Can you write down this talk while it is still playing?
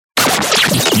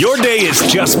Your day has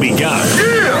just begun.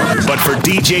 But for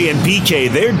DJ and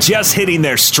PK, they're just hitting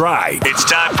their stride. It's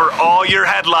time for all your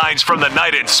headlines from the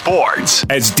night in sports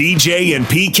as DJ and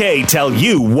PK tell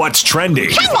you what's trending.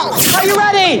 Are you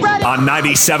ready? On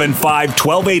 97.5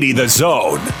 1280 The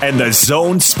Zone and The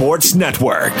Zone Sports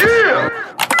Network.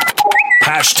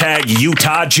 Hashtag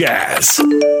Utah Jazz.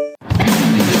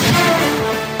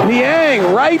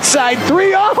 Niang, right side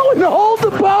three. Oh, and hold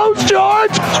the pose,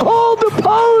 George. Hold the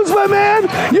pose, my man.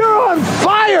 You're on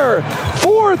fire.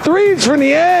 4 threes for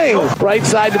Niang. Right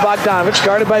side to Bogdanovic,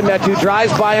 guarded by Metu.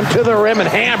 Drives by him to the rim and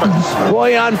hammers.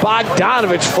 Bojan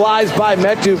Bogdanovic flies by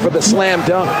Metu for the slam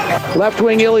dunk. Left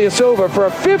wing Ilyasova for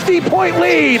a 50-point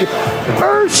lead.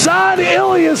 Ersan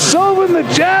Ilyasova and the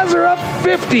Jazz are up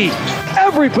 50.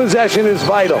 Every possession is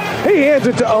vital. He hands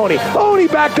it to Oni. Oni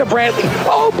back to Brantley.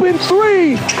 Open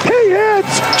three. He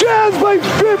hits. Jazz by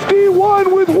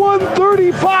 51 with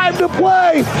 1:35 to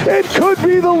play. It could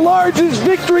be the largest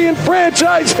victory in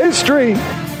franchise history.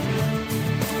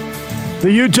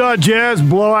 The Utah Jazz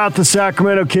blow out the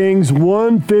Sacramento Kings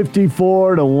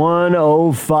 154 to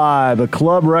 105. A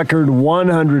club record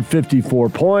 154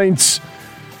 points.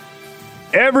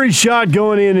 Every shot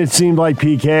going in, it seemed like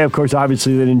PK. Of course,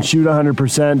 obviously, they didn't shoot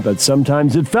 100%, but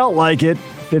sometimes it felt like it.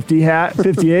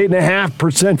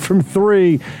 58.5% from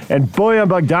three. And Bojan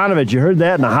Bogdanovic, you heard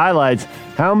that in the highlights.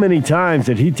 How many times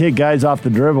did he take guys off the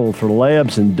dribble for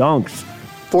layups and dunks?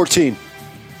 14.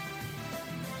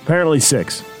 Apparently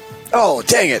 6. Oh,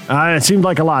 dang it. It seemed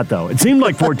like a lot, though. It seemed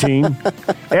like 14.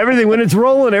 Everything, when it's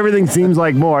rolling, everything seems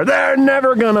like more. They're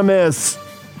never going to miss.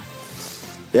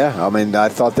 Yeah, I mean, I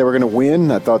thought they were going to win.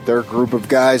 I thought their group of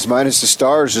guys, minus the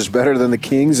Stars, is better than the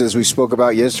Kings, as we spoke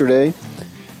about yesterday.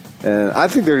 And I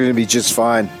think they're going to be just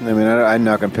fine. I mean, I'm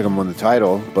not going to pick them to win the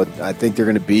title, but I think they're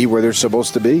going to be where they're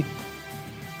supposed to be.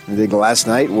 I think last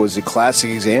night was a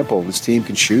classic example. This team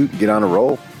can shoot and get on a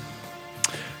roll.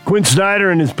 Quinn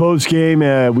Snyder in his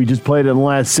postgame, we just played in the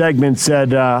last segment,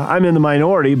 said, I'm in the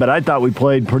minority, but I thought we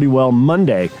played pretty well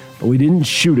Monday, but we didn't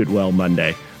shoot it well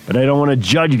Monday. But I don't want to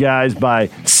judge guys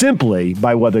simply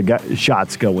by whether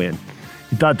shots go in.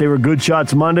 He thought they were good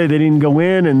shots Monday, they didn't go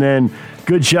in, and then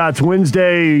good shots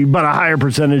Wednesday, but a higher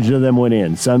percentage of them went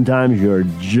in. Sometimes you're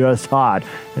just hot,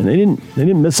 and they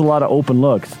didn't miss a lot of open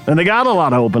looks, and they got a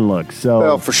lot of open looks. So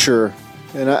well, for sure,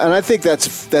 and I think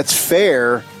that's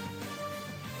fair.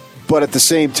 But at the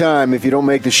same time, if you don't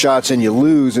make the shots and you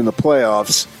lose in the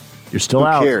playoffs, you're still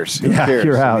out. Who cares? Who yeah, cares?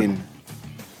 You're out. I mean,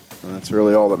 that's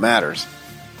really all that matters.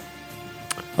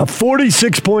 A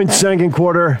 46-point second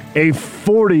quarter, a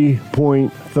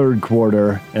 40-point third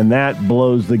quarter, and that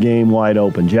blows the game wide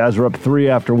open. Jazz were up 3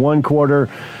 after one quarter,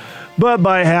 but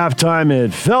by halftime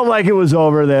it felt like it was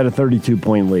over. They had a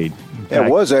 32-point lead. Yeah, it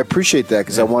was. I appreciate that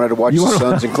because I wanted to watch the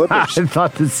Suns and Clippers. I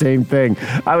thought the same thing.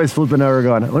 I was flipping over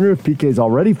going, I wonder if PK's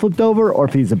already flipped over or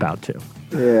if he's about to.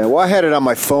 Yeah, well, I had it on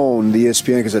my phone, the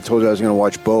ESPN, because I told you I was going to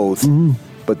watch both. Mm-hmm.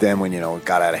 But then when, it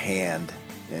got out of hand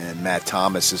and Matt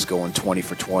Thomas is going 20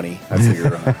 for 20, I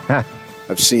figure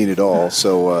I've seen it all.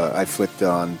 So I flicked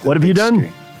on. What have you done?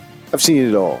 Screen. I've seen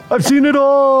it all. I've seen it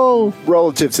all.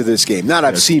 Relative to this game. Not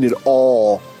I've seen it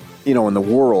all, in the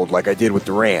world like I did with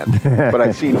Durant. But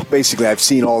I've seen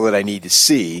all that I need to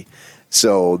see.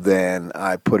 So then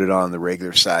I put it on the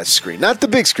regular size screen. Not the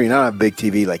big screen. I don't have a big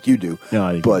TV like you do.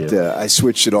 No, but I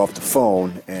switched it off the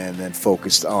phone and then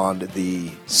focused on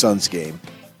the Suns game,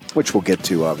 which we'll get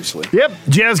to, obviously. Yep.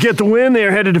 Jazz get the win. They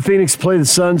are headed to Phoenix to play the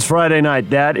Suns Friday night.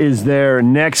 That is their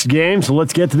next game. So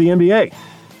let's get to the NBA.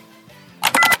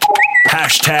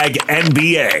 Hashtag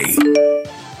NBA.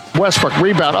 Westbrook,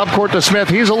 rebound, up court to Smith.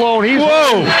 He's alone.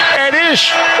 Whoa! And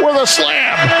Ish with a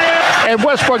slam. And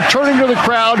Westbrook turning to the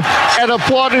crowd and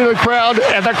applauding the crowd,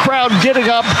 and the crowd getting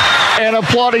up and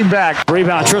applauding back.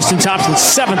 Rebound, Tristan Thompson,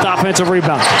 7th offensive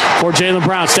rebound. For Jaylen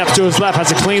Brown, steps to his left,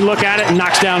 has a clean look at it, and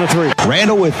knocks down a 3.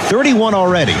 Randall with 31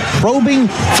 already. Probing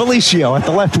Felicio at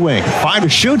the left wing. 5 to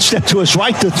shoot, step to his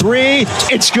right to 3.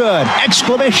 It's good!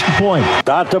 Exclamation point.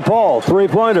 Dot to Paul,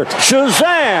 three-pointer.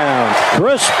 Shazam!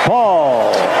 Chris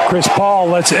Paul. Chris Paul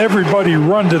lets everybody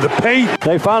run to the paint.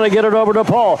 They finally get it over to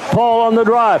Paul. Paul on the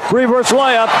drive. Reverse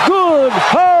layup. Good.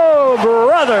 Oh,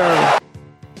 brother.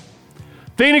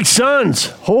 Phoenix Suns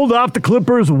hold off the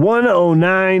Clippers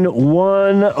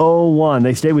 109-101.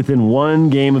 They stay within one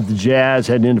game of the Jazz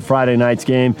heading into Friday night's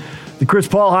game. The Chris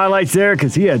Paul highlights there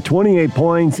because he had 28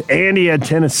 points and he had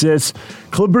 10 assists.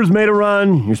 Clippers made a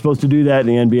run. You're supposed to do that in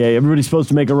the NBA. Everybody's supposed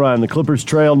to make a run. The Clippers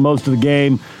trailed most of the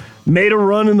game. Made a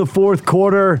run in the fourth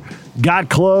quarter, got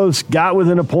close, got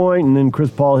within a point, and then Chris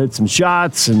Paul hit some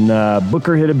shots, and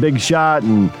Booker hit a big shot,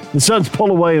 and the Suns pull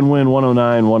away and win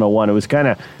 109-101. It was kind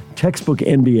of textbook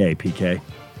NBA, PK.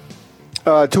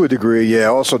 To a degree, yeah.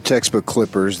 Also textbook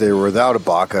Clippers. They were without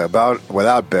Ibaka,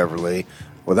 without Beverly,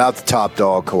 without the top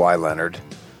dog, Kawhi Leonard.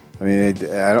 I mean,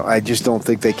 I just don't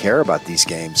think they care about these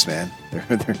games, man.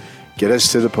 Get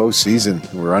us to the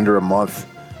postseason. We're under a month.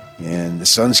 And the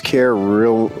Suns care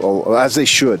as they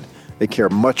should. They care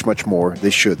much, much more. They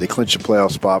should. They clinched a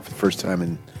playoff spot for the first time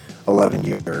in 11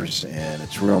 years, and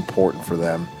it's real important for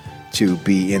them to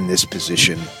be in this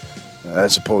position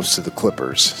as opposed to the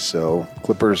Clippers. So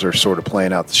Clippers are sort of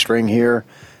playing out the string here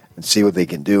and see what they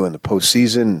can do in the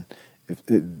postseason. If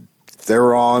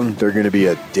they're on, they're going to be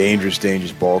a dangerous,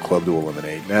 dangerous ball club to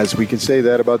eliminate. And as we can say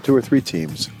that about 2 or 3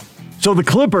 teams. So the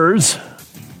Clippers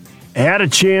had a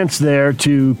chance there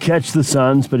to catch the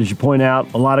Suns, but as you point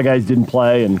out, a lot of guys didn't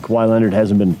play, and Kawhi Leonard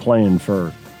hasn't been playing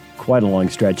for quite a long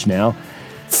stretch now.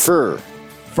 Fur.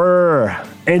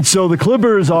 And so the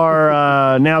Clippers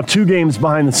are now 2 games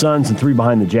behind the Suns and 3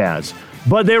 behind the Jazz.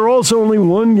 But they were also only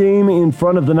 1 game in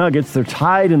front of the Nuggets. They're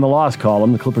tied in the loss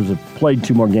column. The Clippers have played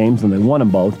 2 more games, and they won them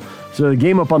both. So the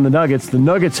game up on the Nuggets. The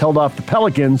Nuggets held off the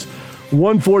Pelicans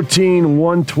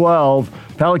 114-112.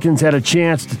 Pelicans had a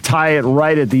chance to tie it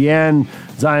right at the end.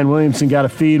 Zion Williamson got a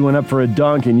feed, went up for a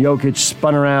dunk, and Jokic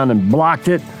spun around and blocked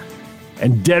it.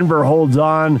 And Denver holds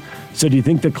on. So do you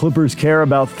think the Clippers care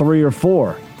about 3 or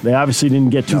 4? They obviously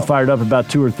didn't get too fired up about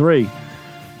 2 or 3.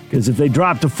 Because if they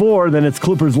drop to 4, then it's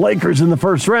Clippers-Lakers in the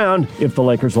first round if the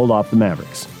Lakers hold off the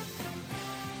Mavericks.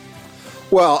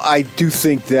 Well, I do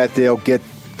think that they'll get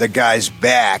the guys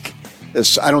back.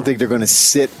 I don't think they're going to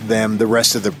sit them the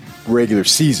rest of the regular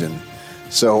season.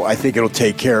 So I think it'll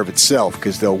take care of itself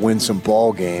because they'll win some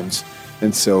ball games.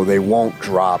 And so they won't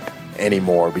drop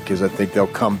anymore because I think they'll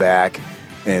come back.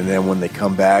 And then when they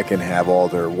come back and have all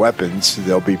their weapons,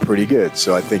 they'll be pretty good.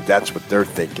 So I think that's what they're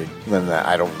thinking. And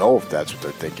I don't know if that's what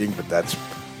they're thinking, but that's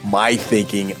my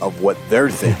thinking of what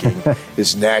they're thinking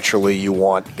is naturally you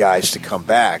want guys to come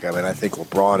back. I mean, I think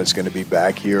LeBron is going to be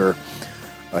back here.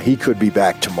 He could be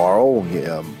back tomorrow.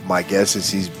 My guess is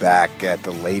he's back at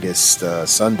the latest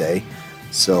Sunday.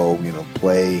 So,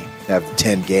 have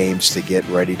 10 games to get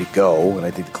ready to go. And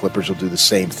I think the Clippers will do the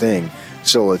same thing.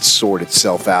 So let's sort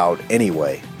itself out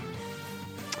anyway.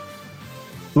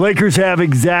 Lakers have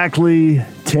exactly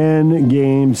 10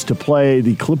 games to play.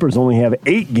 The Clippers only have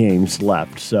 8 games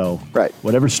left. So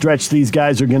whatever stretch these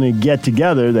guys are going to get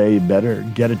together, they better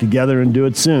get it together and do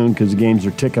it soon because the games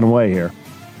are ticking away here.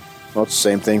 Well, it's the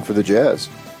same thing for the Jazz.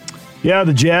 Yeah,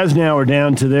 the Jazz now are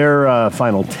down to their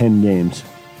final 10 games.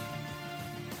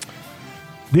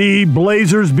 The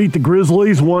Blazers beat the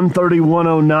Grizzlies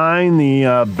 130-109.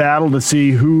 The battle to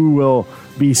see who will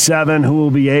be 7, who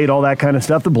will be 8, all that kind of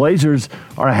stuff. The Blazers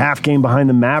are a half game behind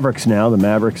the Mavericks now. The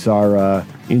Mavericks are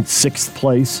in 6th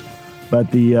place. But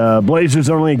the Blazers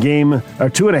are only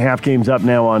 2.5 games up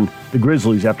now on the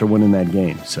Grizzlies after winning that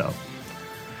game. So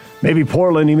maybe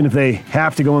Portland, even if they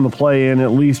have to go in the play-in,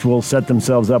 at least will set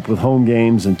themselves up with home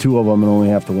games and 2 of them and only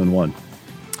have to win 1.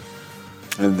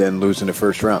 And then lose in the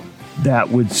first round. That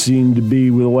would seem to be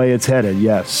the way it's headed,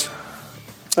 yes.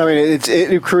 I mean,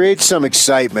 it creates some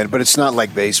excitement, but it's not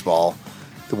like baseball,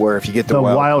 where if you get the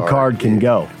wild card can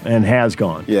go and has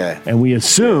gone. Yeah. And we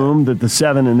assume that the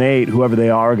 7 and 8, whoever they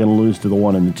are going to lose to the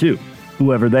 1 and the 2,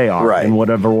 whoever they are, in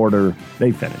whatever order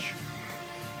they finish.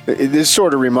 This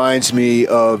sort of reminds me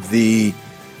of the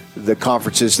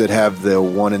conferences that have the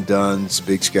one and dones,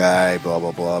 Big Sky, blah,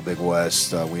 blah, blah, Big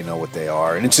West. We know what they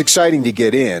are. And it's exciting to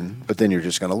get in, but then you're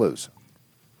just going to lose.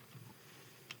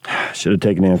 Should have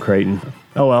taken down Creighton.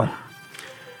 Oh, well.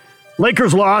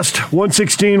 Lakers lost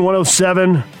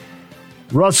 116-107.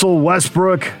 Russell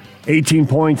Westbrook, 18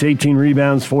 points, 18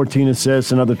 rebounds, 14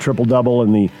 assists, another triple-double.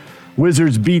 And the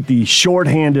Wizards beat the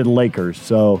shorthanded Lakers.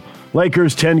 So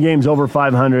Lakers 10 games over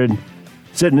 500,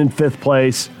 sitting in 5th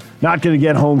place. Not going to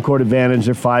get home court advantage.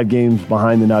 They're 5 games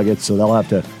behind the Nuggets, so they'll have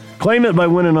to claim it by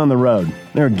winning on the road.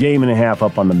 They're a game and a half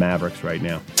up on the Mavericks right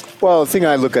now. Well, the thing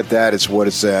I look at that is what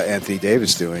is Anthony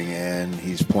Davis doing, and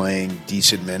he's playing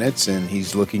decent minutes, and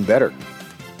he's looking better.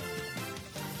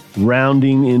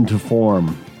 Rounding into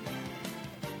form.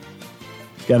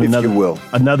 He's got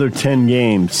another 10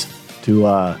 games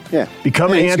to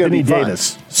become Anthony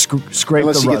Davis. Scrape Unless the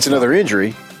rust he gets another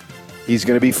injury. He's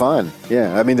going to be fine.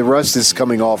 Yeah, I mean, the rust is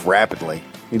coming off rapidly.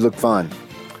 He looked fine.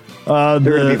 They're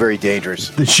going to be very dangerous.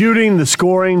 The shooting, the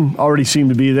scoring already seemed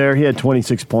to be there. He had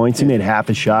 26 points. He made half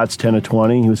his shots, 10 of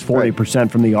 20. He was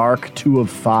 40% from the arc, 2 of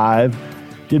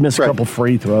 5. Did miss a couple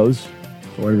free throws,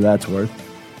 whatever that's worth.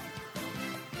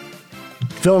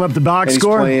 Filling up the box and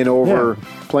score.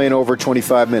 Playing over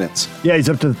 25 minutes. Yeah, he's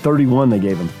up to 31 they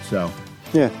gave him. So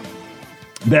yeah,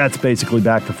 that's basically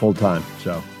back to full time.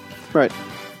 So Right.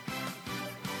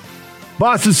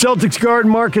 Boston Celtics guard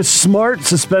Marcus Smart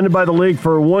suspended by the league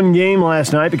for one game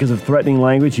last night because of threatening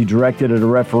language he directed at a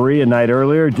referee a night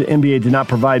earlier. The NBA did not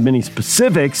provide many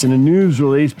specifics in a news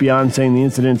release beyond saying the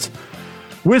incidents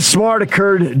with Smart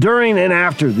occurred during and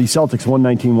after the Celtics'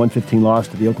 119-115 loss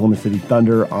to the Oklahoma City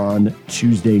Thunder on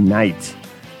Tuesday night.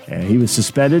 And he was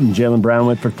suspended, and Jaylen Brown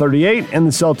went for 38, and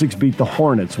the Celtics beat the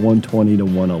Hornets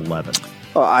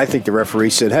 120-111. I think the referee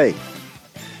said, hey,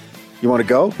 you want to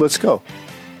go? Let's go.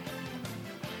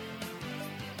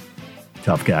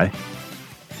 Tough guy.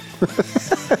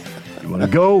 You want to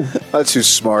go? That's who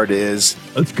Smart is.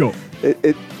 Let's go.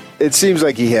 It seems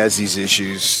like he has these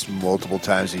issues multiple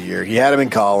times a year. He had them in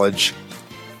college.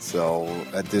 So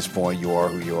at this point, you are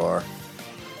who you are.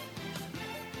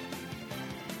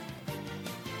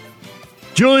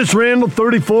 Julius Randle,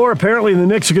 34. Apparently the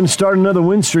Knicks are going to start another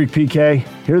win streak, PK.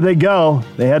 Here they go.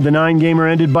 They had the 9-gamer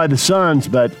ended by the Suns,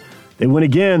 but they win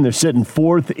again. They're sitting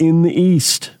 4th in the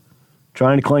East,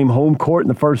 trying to claim home court in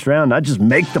the first round, not just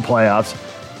make the playoffs,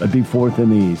 but be 4th in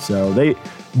the East. So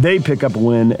they pick up a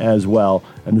win as well.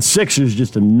 And the Sixers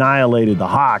just annihilated the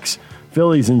Hawks.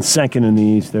 Philly's in 2nd in the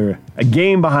East. They're a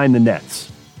game behind the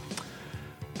Nets.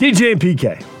 DJ and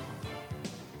PK.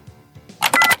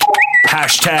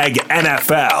 Hashtag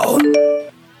NFL.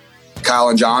 Kyle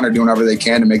and John are doing whatever they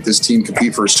can to make this team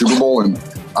compete for a Super Bowl. And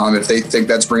if they think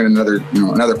that's bringing another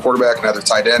quarterback, another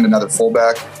tight end, another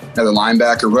fullback, another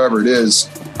linebacker, whoever it is,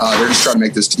 they're just trying to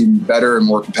make this team better and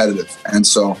more competitive. And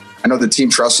so I know the team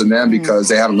trusts in them because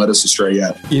they haven't led us astray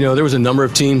yet. There was a number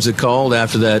of teams that called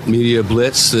after that media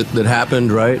blitz that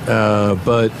happened, right?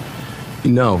 But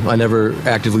no, I never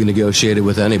actively negotiated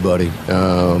with anybody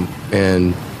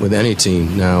and with any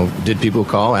team. Now, did people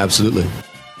call? Absolutely.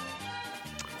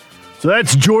 So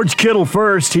that's George Kittle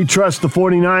first. He trusts the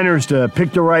 49ers to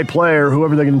pick the right player,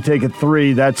 whoever they're going to take at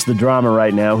 3. That's the drama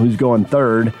right now, who's going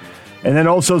 3rd. And then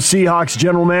also Seahawks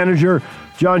general manager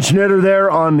John Schneider there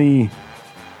on the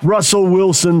Russell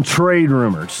Wilson trade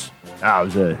rumors. It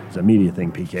was a media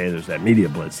thing, PK. There's that media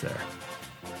blitz there.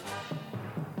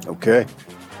 Okay.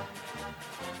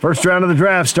 First round of the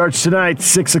draft starts tonight,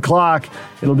 6 o'clock.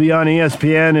 It'll be on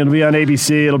ESPN. It'll be on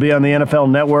ABC. It'll be on the NFL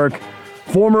Network.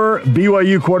 Former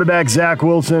BYU quarterback Zach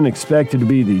Wilson expected to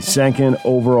be the 2nd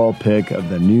overall pick of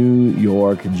the New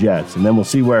York Jets. And then we'll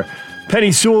see where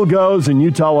Penny Sewell goes, and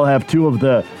Utah will have 2 of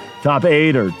the top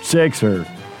 8 or 6 or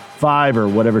 5 or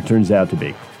whatever it turns out to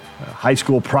be. High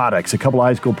school products, a couple of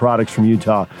high school products from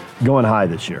Utah going high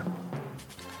this year.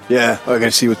 Yeah, I got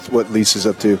to see what Lisa's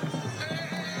up to.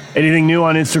 Anything new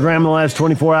on Instagram in the last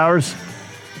 24 hours?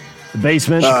 The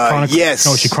basement? Yes.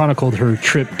 No, she chronicled her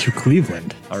trip to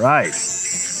Cleveland. All right.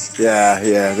 Yeah,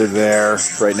 they're there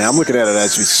right now. I'm looking at it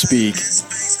as we speak.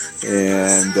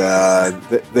 And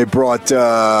they brought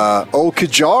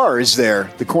Kajar is there,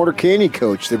 the Corner Canyon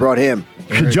coach. They brought him.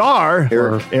 Kajar?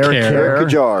 Eric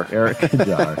Kajar. Eric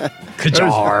Kajar.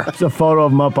 Kajar. There's a photo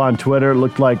of him up on Twitter. It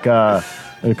looked like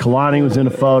Kalani was in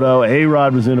a photo.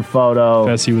 A-Rod was in a photo.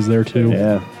 Fessy was there too.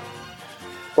 Yeah.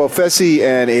 Well, Fessy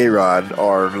and A-Rod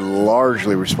are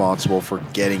largely responsible for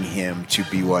getting him to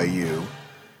BYU.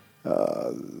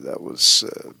 That was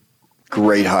a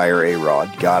great hire.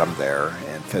 A-Rod got him there,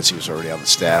 and Fessy was already on the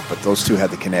staff. But those two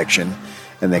had the connection,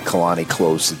 and then Kalani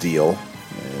closed the deal,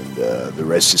 and the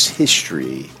rest is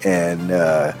history. And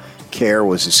Kerr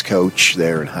was his coach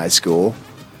there in high school,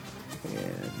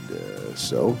 and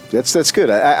so that's good.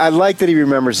 I like that he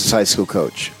remembers his high school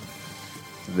coach.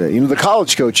 The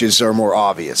college coaches are more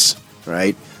obvious,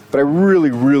 right? But I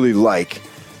really, really like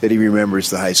that he remembers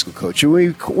the high school coach.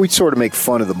 We sort of make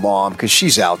fun of the mom because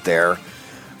she's out there,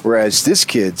 whereas this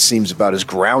kid seems about as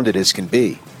grounded as can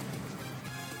be.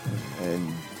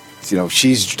 And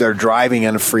they're driving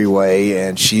on a freeway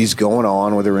and she's going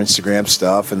on with her Instagram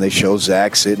stuff, and they show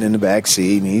Zach sitting in the back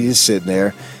seat and he's just sitting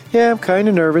there. Yeah, I'm kind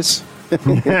of nervous.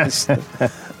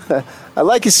 I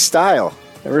like his style.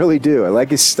 I really do. I like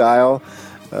his style.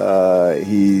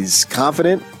 He's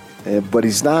confident, but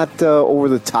he's not over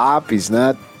the top. He's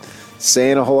not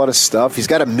saying a whole lot of stuff. He's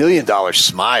got $1 million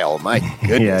smile. My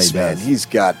goodness, man. He's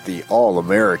got the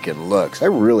all-American looks. I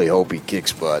really hope he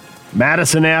kicks butt.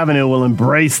 Madison Avenue will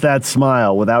embrace that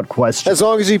smile without question. As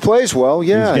long as he plays well,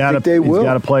 yeah, I think they will. He's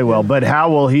got to play well. But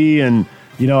how will he and,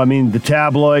 the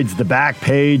tabloids, the back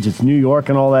page, it's New York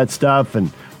and all that stuff, and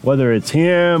whether it's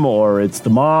him or it's the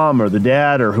mom or the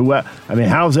dad or whoever.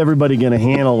 How's everybody going to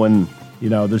handle when,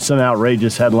 there's some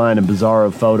outrageous headline and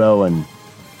bizarro photo and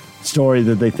story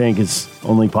that they think is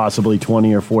only possibly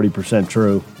 20 or 40%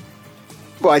 true?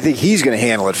 Well, I think he's going to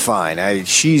handle it fine.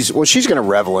 She's going to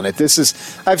revel in it.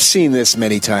 I've seen this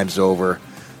many times over.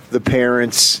 the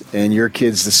parents and your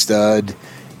kid's the stud,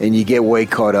 and you get way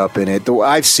caught up in it.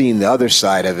 I've seen the other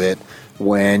side of it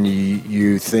when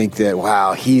you think that,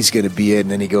 wow, he's going to be it,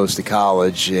 and then he goes to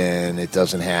college and it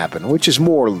doesn't happen, which is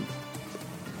more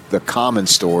the common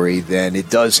story than it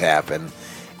does happen.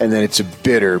 And then it's a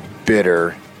bitter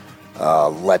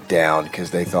letdown because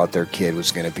they thought their kid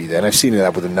was going to be that. And I've seen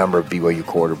that with a number of BYU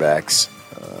quarterbacks.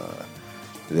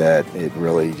 That it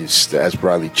really just, as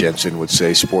Bradley Jensen would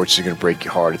say, sports are going to break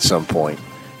your heart at some point.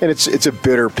 And it's a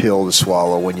bitter pill to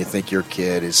swallow when you think your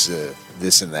kid is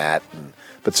this and that.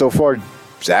 But so far,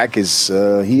 Zach is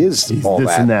he's all this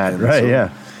that. And that, and right? so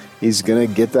yeah. He's going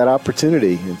to get that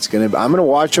opportunity. I'm going to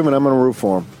watch him and I'm going to root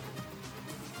for him.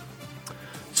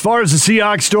 As far as the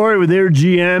Seahawks story with their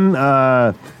GM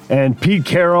and Pete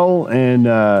Carroll and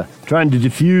trying to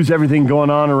diffuse everything going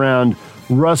on around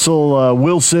Russell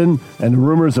Wilson and the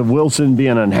rumors of Wilson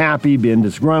being unhappy, being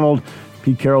disgruntled,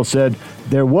 Pete Carroll said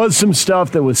there was some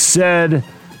stuff that was said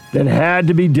that had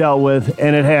to be dealt with,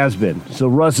 and it has been. So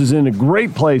Russ is in a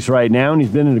great place right now, and he's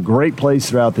been in a great place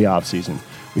throughout the offseason.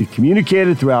 We've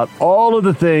communicated throughout all of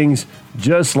the things,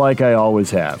 just like I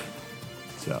always have.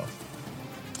 So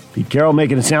Pete Carroll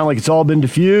making it sound like it's all been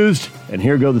diffused, and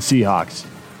here go the Seahawks.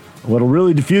 What'll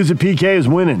really diffuse it, PK, is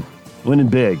winning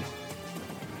big.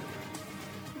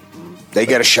 They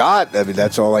got a shot. I mean,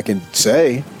 that's all I can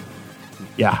say.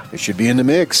 Yeah. They should be in the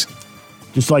mix.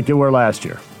 Just like they were last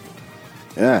year.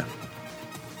 Yeah.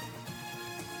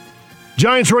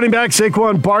 Giants running back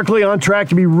Saquon Barkley on track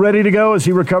to be ready to go as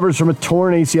he recovers from a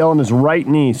torn ACL in his right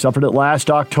knee. Suffered it last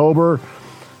October.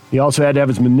 He also had to have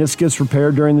his meniscus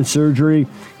repaired during the surgery.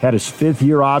 Had his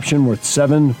fifth-year option worth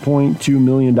 $7.2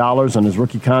 million on his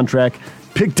rookie contract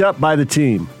picked up by the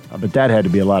team. But that had to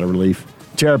be a lot of relief.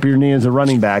 Tear up your knee as a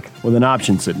running back with an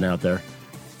option sitting out there.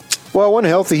 Well, when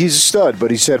healthy, he's a stud, but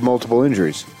he's had multiple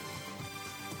injuries.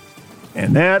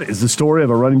 And that is the story of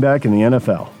a running back in the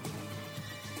NFL.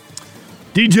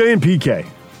 DJ and PK.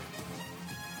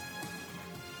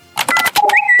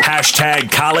 Hashtag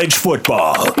college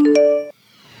football.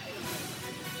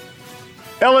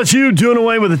 LSU doing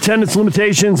away with attendance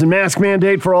limitations and mask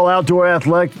mandate for all outdoor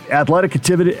athletic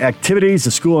activities,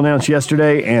 the school announced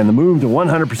yesterday, and the move to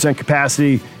 100%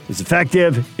 capacity is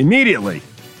effective immediately.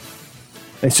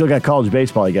 They still got college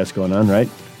baseball, I guess, going on, right?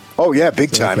 Oh, yeah, big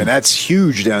time, and that's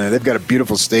huge down there. They've got a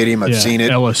beautiful stadium. I've seen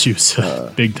it. LSU's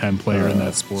a big-time player in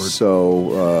that sport.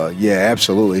 So, yeah,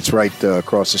 absolutely. It's right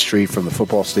across the street from the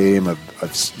football stadium.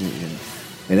 I've seen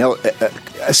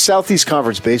Southeast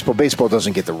Conference baseball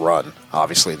doesn't get the run,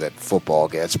 obviously, that football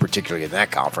gets, particularly in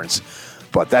that conference.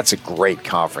 But that's a great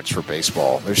conference for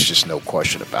baseball. There's just no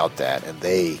question about that. And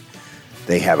they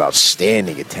have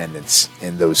outstanding attendance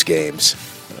in those games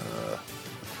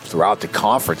throughout the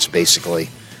conference, basically.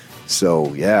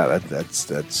 So, yeah,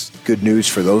 that's good news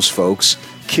for those folks.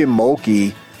 Kim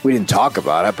Mulkey, we didn't talk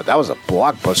about it, but that was a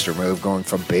blockbuster move going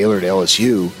from Baylor to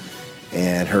LSU.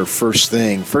 And her first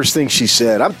thing she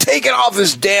said, "I'm taking off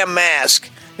this damn mask."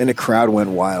 And the crowd went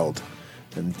wild.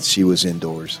 And she was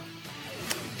indoors.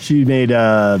 She made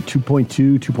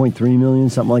 $2.3 million,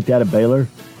 something like that at Baylor.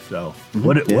 So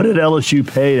what did LSU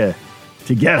pay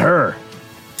to get her?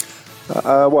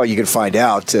 Well, you can find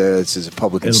out. It's a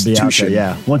public institution. It'll be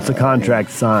out there, yeah. Once the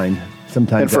contract's signed.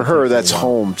 Sometimes. And for her, that's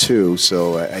home, too.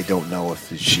 So I don't know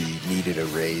if she needed a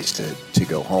raise to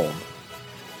go home.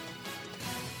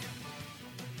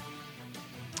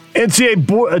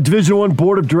 NCAA Division I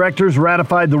Board of Directors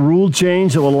ratified the rule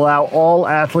change that will allow all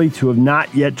athletes who have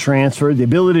not yet transferred the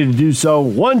ability to do so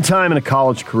one time in a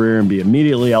college career and be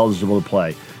immediately eligible to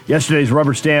play. Yesterday's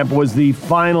rubber stamp was the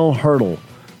final hurdle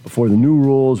before the new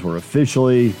rules were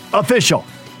officially official.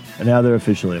 And now they're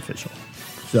officially official.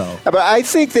 So, but I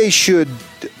think they should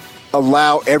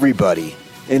allow everybody.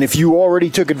 And if you already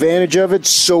took advantage of it,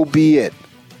 so be it.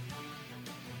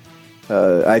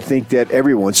 I think that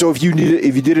everyone. So if you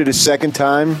did it a second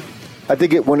time, I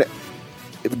think if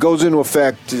it goes into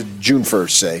effect June 1st,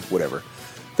 say, whatever,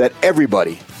 that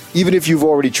everybody, even if you've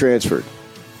already transferred.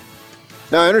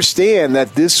 Now, I understand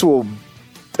that this will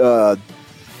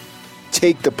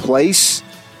take the place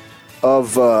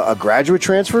of a graduate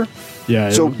transfer.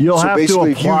 Yeah, so you'll have to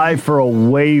apply for a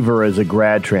waiver as a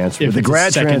grad transfer. If the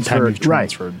grad transfer,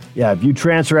 right? Yeah, if you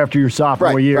transfer after your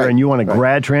sophomore year and you want a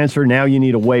grad transfer, now you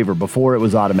need a waiver. Before it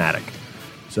was automatic.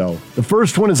 So the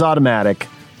first one is automatic.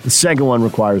 The second one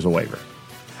requires a waiver.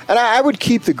 And I would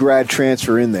keep the grad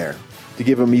transfer in there to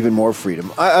give them even more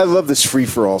freedom. I love this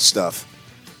free-for-all stuff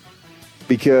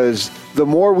because the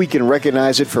more we can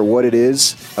recognize it for what it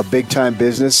is, a big-time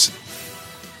business,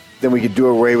 then we could do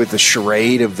away with the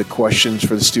charade of the questions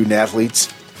for the student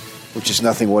athletes. which is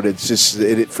nothing what it's just.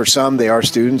 For some, they are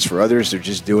students. For others, they're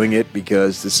just doing it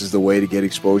because this is the way to get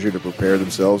exposure to prepare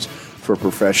themselves for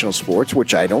professional sports,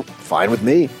 which I don't find with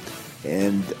me.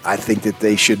 And I think that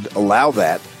they should allow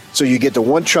that. So you get the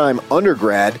one-time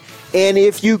undergrad, and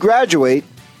if you graduate,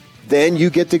 then you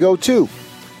get to go too.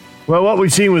 Well, what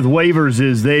we've seen with waivers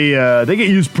is they get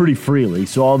used pretty freely.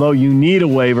 So although you need a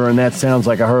waiver, and that sounds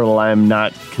like a hurdle, I'm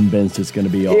not convinced it's going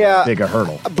to be a big a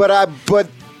hurdle. But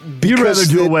you'd rather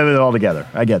do away with it altogether.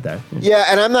 I get that. Yeah,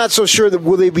 and I'm not so sure that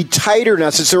will they be tighter now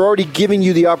since they're already giving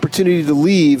you the opportunity to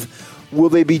leave. Will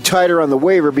they be tighter on the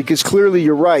waiver? Because clearly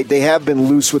you're right. They have been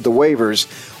loose with the waivers.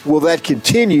 Will that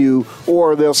continue?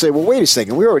 Or they'll say, well, wait a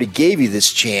second. We already gave you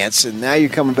this chance, and now you're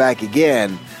coming back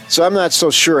again. So I'm not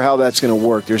so sure how that's going to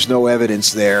work. There's no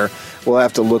evidence there. We'll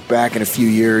have to look back in a few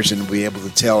years and be able to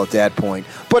tell at that point.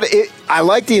 But I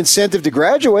like the incentive to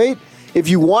graduate. If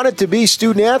you want it to be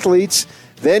student athletes,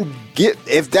 then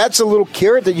if that's a little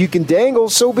carrot that you can dangle,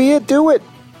 so be it. Do it.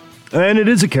 And it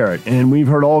is a carrot. And we've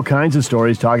heard all kinds of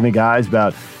stories talking to guys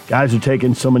about guys who are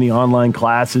taking so many online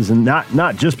classes, and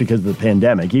not just because of the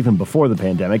pandemic. Even before the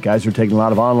pandemic, guys are taking a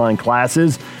lot of online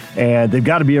classes, and they've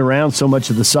got to be around so much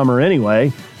of the summer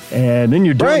anyway. And then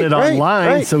you're doing it online,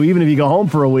 right. So even if you go home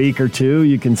for a week or two,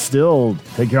 you can still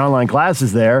take your online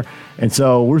classes there. And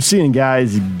so we're seeing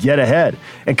guys get ahead.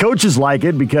 And coaches like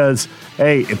it because,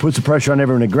 hey, it puts the pressure on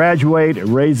everyone to graduate. It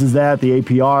raises that, the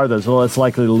APR, they're less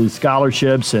likely to lose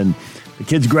scholarships. And the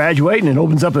kids graduate, and it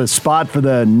opens up a spot for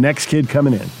the next kid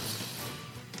coming in.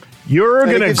 You're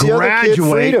going to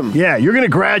graduate. Yeah, you're going to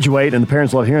graduate, and the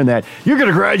parents love hearing that. You're going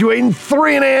to graduate in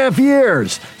 3.5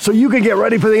 years, so you can get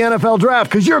ready for the NFL draft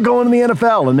because you're going to the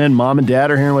NFL. And then mom and dad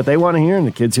are hearing what they want to hear, and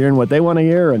the kids hearing what they want to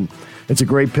hear, and it's a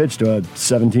great pitch to a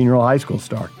 17-year-old high school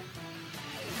star.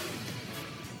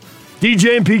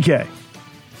 DJ and PK.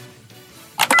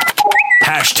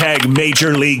 Hashtag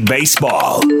Major League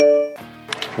Baseball.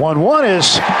 1-1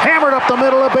 is hammered up the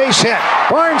middle, a base hit.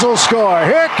 Barnes will score.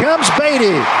 Here comes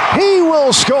Beatty. He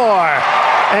will score.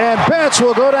 And Betts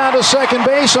will go down to second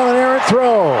base on an errant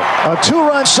throw. A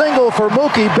 2-run single for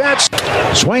Mookie Betts.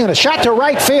 Swinging a shot to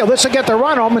right field. This will get the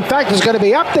run home. In fact, it's going to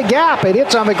be up the gap. It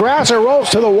hits on the grass or rolls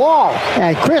to the wall.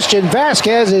 And Christian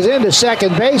Vasquez is into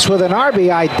second base with an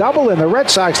RBI double, and the Red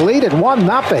Sox lead at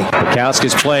 1-0.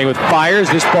 Bukowski's playing with fires.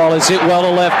 This ball is hit well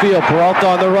to left field. Peralta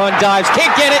on the run, dives,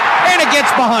 can't get it, and it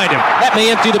gets behind him. That may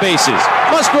empty the bases.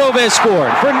 Musgrove has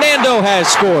scored. Fernando has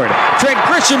scored. Trent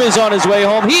Grisham is on his way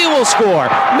home. He will score.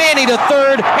 Manny to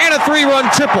third, and a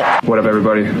 3-run triple. What up,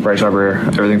 everybody? Bryce Harper here.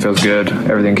 Everything feels good.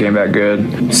 Everything came back good.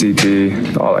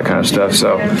 CT, all that kind of stuff.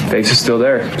 So, base is still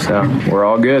there. So, we're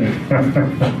all good.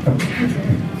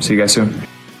 See you guys soon.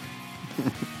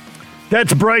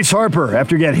 That's Bryce Harper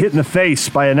after he got hit in the face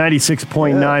by a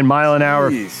 96.9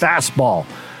 mile-an-hour fastball.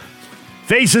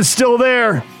 Face is still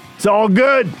there. It's all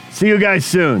good. See you guys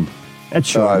soon. That's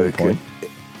short point.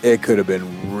 It could have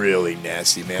been really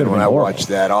nasty, man. When I watched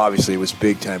that, obviously it was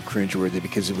big-time cringeworthy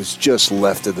because it was just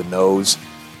left of the nose.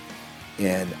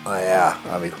 And,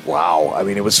 wow. I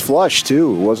mean, it was flush,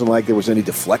 too. It wasn't like there was any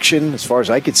deflection as far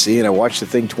as I could see, and I watched the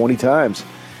thing 20 times.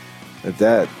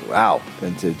 Wow.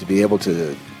 And to be able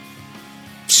to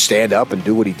stand up and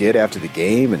do what he did after the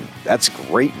game, and that's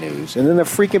great news. And then the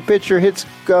freaking pitcher hits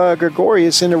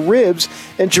Gregorius in the ribs,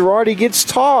 and Girardi gets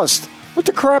tossed. What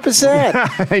the crap is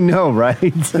that? I know,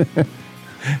 right?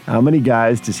 How many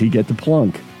guys does he get to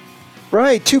plunk?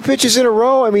 Right, 2 pitches in a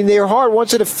row. I mean, they're hard.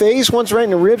 One's in the face, one's right in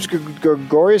the ribs.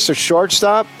 Gregorius, a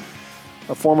shortstop,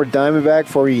 a former Diamondback,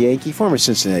 former Yankee, former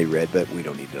Cincinnati Red, but we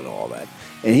don't need to know all that.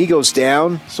 And he goes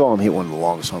down. Saw him hit one of the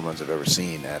longest home runs I've ever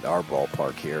seen at our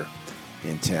ballpark here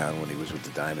in town when he was with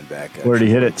the Diamondback. Where did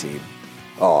he hit it? Team.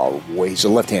 Oh, he's a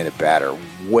left-handed batter,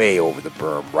 way over the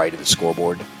berm, right at the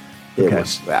scoreboard. It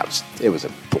was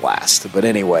a blast. But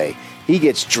anyway, he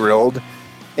gets drilled.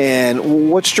 And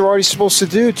what's Girardi supposed to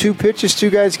do? 2 pitches, 2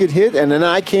 guys get hit, and then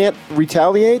I can't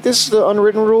retaliate? This is the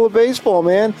unwritten rule of baseball,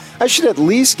 man. I should at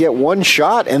least get 1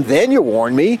 shot, and then you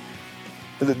warn me.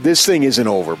 This thing isn't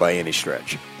over by any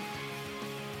stretch.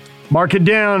 Mark it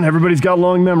down. Everybody's got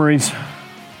long memories.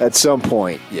 At some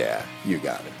point, yeah, you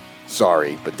got it.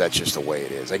 Sorry, but that's just the way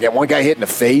it is. I got 1 guy hit in the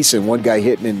face and 1 guy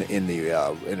hitting in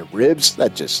the ribs.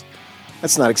 That's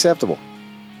not acceptable.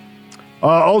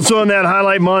 Also in that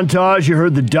highlight montage, you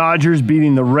heard the Dodgers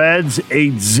beating the Reds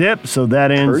 8-0. So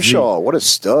that ends. Kershaw, what a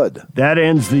stud! That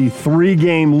ends the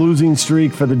 3-game losing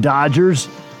streak for the Dodgers.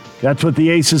 That's what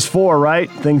the ace is for, right?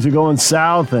 Things are going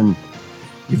south, and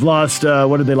you've lost.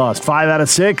 What did they lost? 5 out of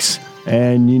 6,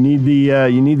 and you need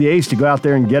the ace to go out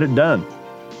there and get it done.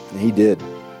 He did.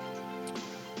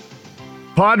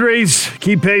 Padres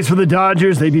keep pace with the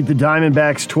Dodgers. They beat the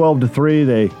Diamondbacks 12-3.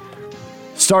 They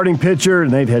starting pitcher,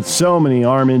 and they've had so many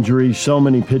arm injuries, so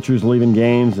many pitchers leaving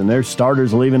games, and their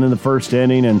starters leaving in the first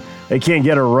inning, and they can't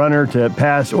get a runner to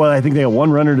pass. Well, I think they got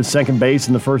one runner to second base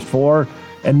in the first 4,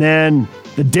 and then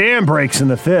the dam breaks in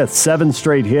the 5th. 7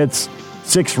 straight hits,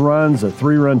 6 runs, a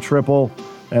 3-run triple,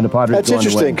 and the Padres. That's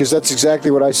interesting because that's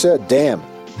exactly what I said. Damn.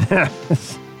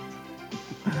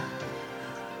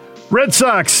 Red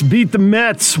Sox beat the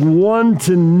Mets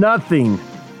 1-0.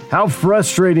 How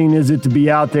frustrating is it to be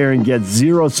out there and get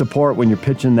zero support when you're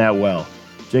pitching that well?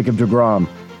 Jacob deGrom.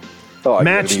 Oh, I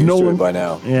matched Nolan by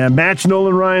now. Yeah, matched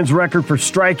Nolan Ryan's record for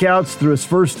strikeouts through his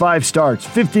first 5 starts.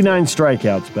 59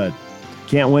 strikeouts, but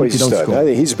can't win if you don't score. I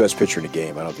think he's the best pitcher in the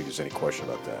game. I don't think there's any question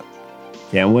about that.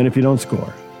 Can't win if you don't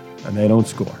score, and they don't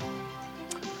score.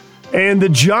 And the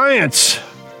Giants,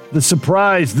 the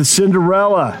surprise, the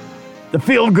Cinderella, the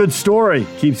feel-good story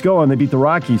keeps going. They beat the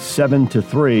Rockies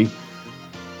 7-3.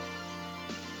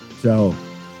 So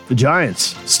the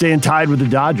Giants staying tied with the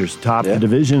Dodgers, top the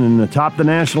division and the top of the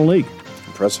National League.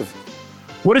 Impressive.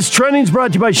 What is Trending is brought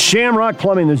to you by Shamrock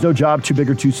Plumbing. There's no job too big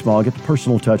or too small. Get the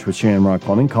personal touch with Shamrock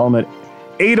Plumbing. Call them at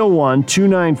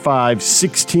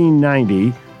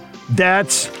 801-295-1690.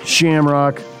 That's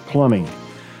Shamrock Plumbing.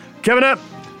 Coming up,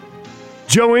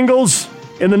 Joe Ingles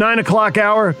in the 9 o'clock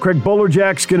hour. Craig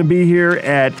Bolerjack's going to be here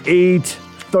at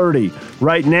 8:30.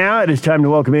 Right now, it is time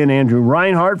to welcome in Andrew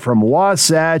Reinhardt from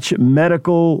Wasatch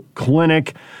Medical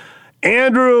Clinic.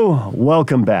 Andrew,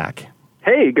 welcome back.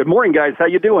 Hey, good morning, guys. How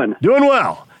you doing? Doing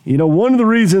well. You know, one of the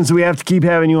reasons we have to keep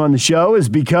having you on the show is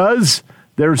because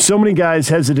there are so many guys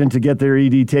hesitant to get their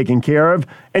ED taken care of,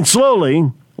 and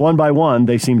slowly, one by one,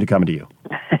 they seem to come to you.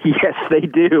 Yes, they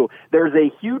do. There's a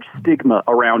huge stigma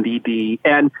around ED,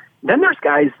 and then there's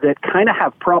guys that kind of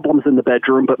have problems in the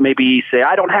bedroom, but maybe say,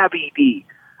 I don't have ED.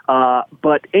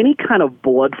 But any kind of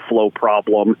blood flow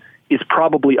problem is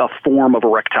probably a form of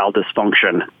erectile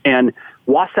dysfunction. And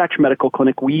Wasatch Medical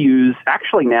Clinic, we use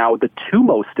actually now the 2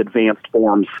 most advanced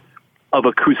forms of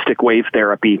acoustic wave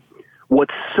therapy.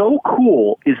 What's so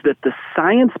cool is that the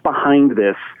science behind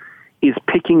this is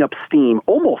picking up steam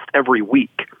almost every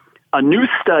week. A new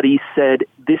study said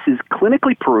this is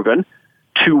clinically proven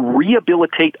to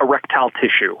rehabilitate erectile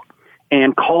tissue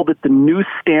and called it the new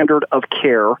standard of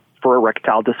care for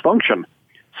erectile dysfunction.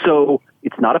 So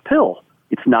it's not a pill.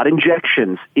 It's not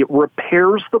injections. It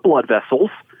repairs the blood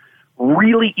vessels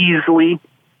really easily,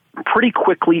 pretty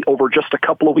quickly over just a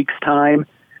couple of weeks' time,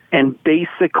 and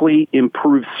basically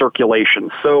improves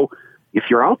circulation. So if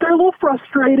you're out there a little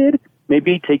frustrated,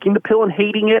 maybe taking the pill and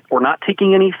hating it or not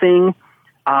taking anything,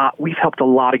 we've helped a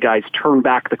lot of guys turn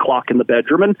back the clock in the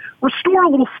bedroom and restore a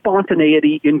little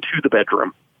spontaneity into the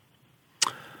bedroom.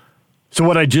 So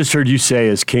what I just heard you say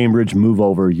is Cambridge, move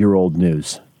over, your old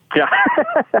news. Yeah.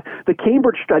 The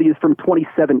Cambridge study is from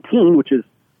 2017, which is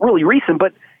really recent,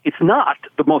 but it's not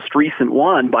the most recent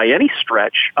one by any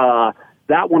stretch.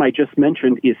 That one I just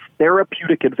mentioned is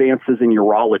Therapeutic Advances in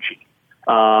Urology,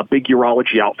 big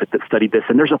urology outfit that studied this.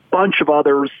 And there's a bunch of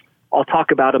others. I'll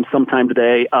talk about them sometime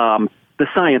today. The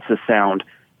science is sound.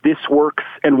 This works.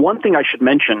 And one thing I should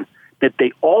mention that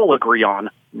they all agree on,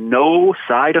 no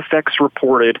side effects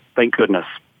reported, thank goodness.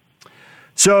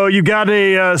 So you got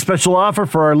a special offer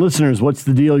for our listeners. What's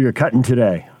the deal you're cutting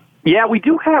today? Yeah, we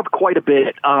do have quite a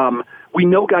bit. We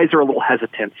know guys are a little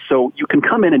hesitant, so you can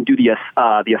come in and do the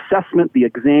assessment, the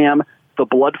exam, the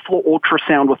blood flow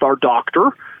ultrasound with our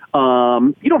doctor.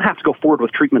 You don't have to go forward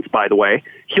with treatments, by the way.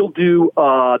 He'll do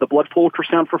the blood flow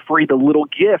ultrasound for free. The little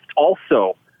gift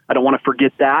also, I don't want to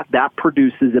forget that. That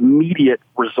produces immediate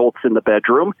results in the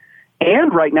bedroom.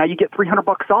 And right now you get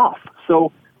 $300 off.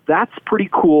 So that's pretty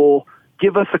cool.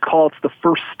 Give us a call. It's the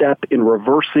first step in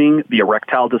reversing the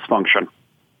erectile dysfunction.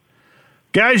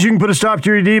 Guys, you can put a stop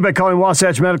to your ED by calling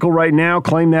Wasatch Medical right now.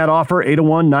 Claim that offer,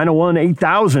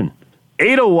 801-901-8000.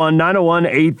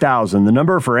 801-901-8000. The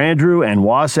number for Andrew and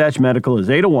Wasatch Medical is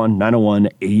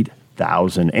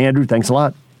 801-901-8000. Andrew, thanks a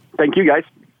lot. Thank you, guys.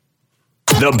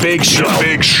 The Big Show. The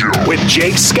Big Show. With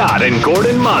Jake Scott and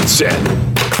Gordon Monson.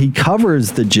 He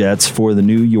covers the Jets for the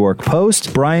New York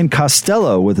Post. Brian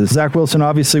Costello with us. Zach Wilson,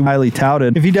 obviously highly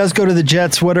touted. If he does go to the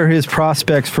Jets, what are his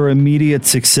prospects for immediate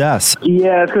success?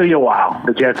 Yeah, it's going to be a while.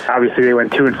 The Jets, obviously, they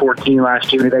went 2-14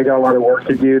 last year. They got a lot of work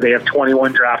to do. They have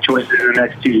 21 draft choices in the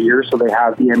next 2 years, so they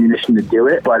have the ammunition to do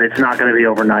it. But it's not going to be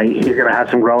overnight. He's going to have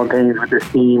some growing pains with this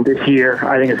team this year.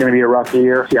 I think it's going to be a rough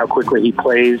year. See how quickly he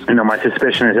plays. My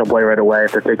suspicion is he'll play right away.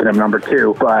 if they're picking him number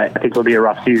 2. But I think it'll be a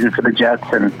rough season for the Jets,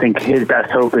 and I think his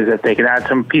best hope is that they can add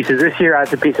some pieces this year, add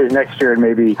some pieces next year, and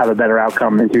maybe have a better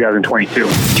outcome in 2022.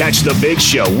 Catch the Big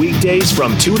Show weekdays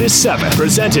from 2 to 7,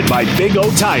 presented by Big O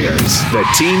Tires, the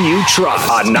team you trust,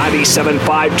 on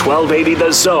 97.5 1280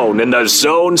 The Zone and the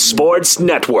Zone Sports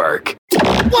Network.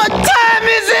 What time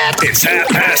is it? It's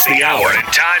 1:30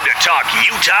 and time to talk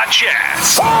Utah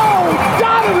Jazz. Oh,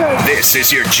 Donovan! This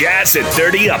is your Jazz at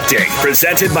 30 update,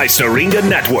 presented by Syringa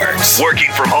Networks.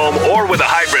 Working from home or with a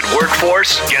hybrid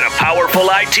workforce? Get a powerful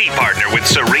IT partner with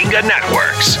Syringa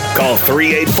Networks. Call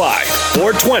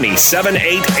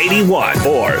 385-420-7881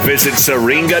 or visit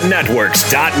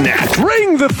syringanetworks.net.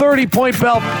 Ring the 30-point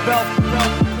bell.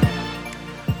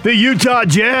 The Utah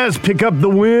Jazz pick up the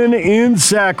win in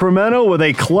Sacramento with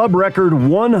a club record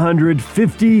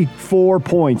 154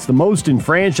 points, the most in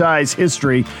franchise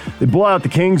history. They blow out the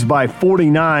Kings by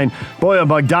 49. Bojan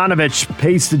Bogdanovic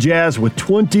paced the Jazz with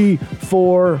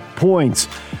 24 points.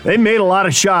 They made a lot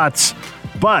of shots,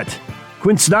 but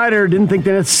Quinn Snyder didn't think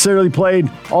they necessarily played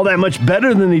all that much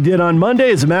better than they did on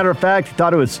Monday. As a matter of fact, he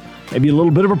thought it was maybe a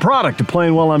little bit of a product of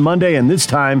playing well on Monday, and this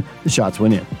time the shots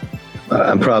went in.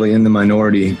 I'm probably in the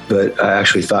minority, but I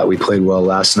actually thought we played well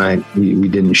last night. We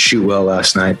didn't shoot well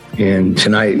last night. And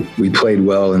tonight we played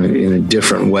well in a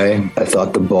different way. I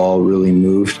thought the ball really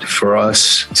moved for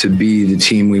us to be the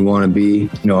team we want to be.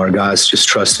 Our guys just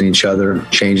trusting each other,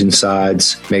 changing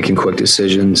sides, making quick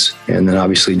decisions, and then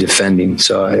obviously defending.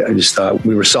 So I just thought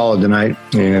we were solid tonight,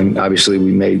 and obviously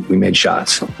we made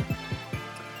shots.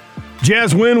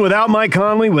 Jazz win without Mike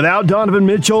Conley, without Donovan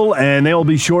Mitchell, and they'll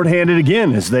be shorthanded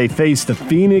again as they face the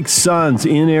Phoenix Suns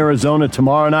in Arizona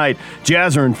tomorrow night.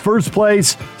 Jazz are in first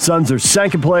place. Suns are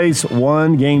second place,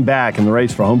 1 game back in the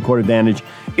race for home court advantage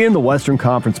in the Western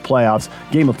Conference playoffs.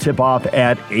 Game will tip off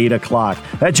at 8 o'clock.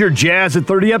 That's your Jazz at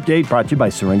 30 update, brought to you by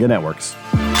Syringa Networks.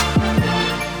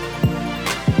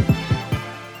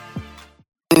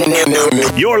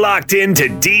 You're locked into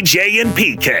DJ and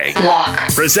PK.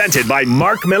 Presented by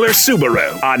Mark Miller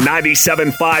Subaru on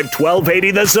 97.5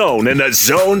 1280 The Zone and the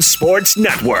Zone Sports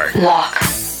Network. Well,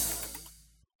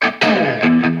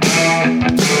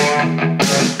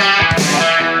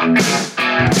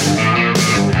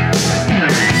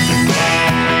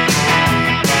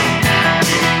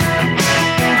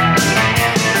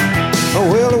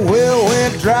 the well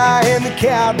went dry and the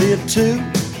cow did too.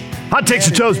 Hot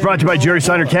Takes or Toast brought to you by Jerry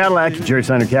Seiner Cadillac. Jerry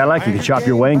Seiner Cadillac, you can shop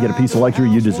your way and get a piece of luxury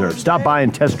you deserve. Stop by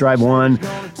and test drive one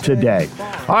today.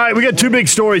 All right, we got 2 big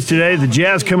stories today. The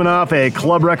Jazz coming off a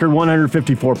club record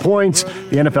 154 points.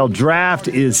 The NFL draft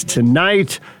is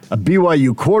tonight. A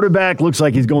BYU quarterback looks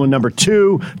like he's going number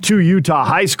 2. 2 Utah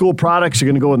high school products are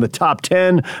going to go in the top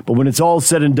 10. But when it's all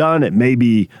said and done, it may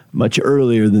be much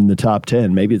earlier than the top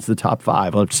 10. Maybe it's the top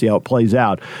 5. We'll have to see how it plays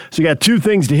out. So we got 2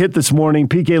 things to hit this morning.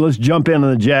 PK, let's jump in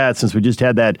on the Jazz since we just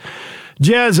had that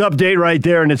Jazz update right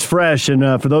there, and it's fresh.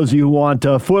 And for those of you who want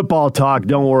football talk,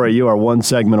 don't worry. You are 1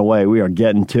 segment away. We are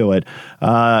getting to it.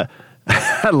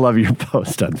 I love your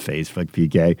post on Facebook,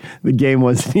 PK. The game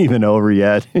wasn't even over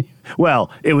yet.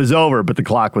 Well, it was over, but the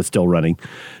clock was still running.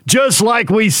 Just like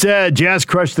we said, Jazz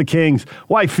crushed the Kings.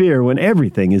 Why fear when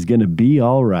everything is going to be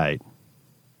all right?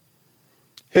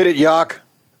 Hit it, Yak.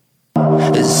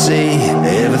 Let's see,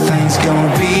 everything's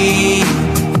gonna be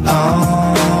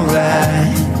all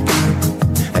right.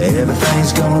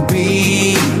 Everything's gonna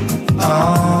be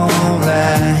all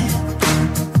right.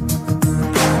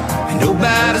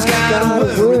 Nobody's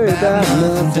gotta worry about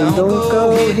nothing. Don't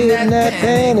go hitting that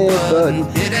panic button.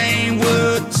 It ain't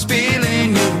worth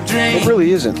spilling your drink. It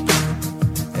really isn't.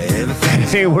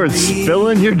 It ain't worth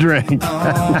spilling your drink.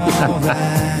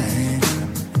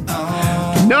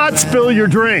 Not spill your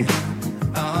drink.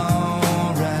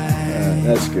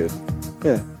 That's good.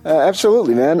 Yeah,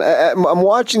 absolutely, man. I'm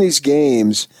watching these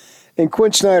games, and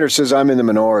Quinn Snyder says I'm in the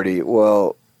minority.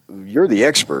 Well, you're the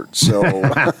expert, so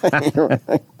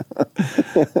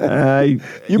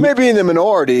you may be in the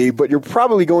minority, but you're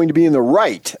probably going to be in the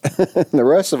right. The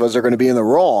rest of us are going to be in the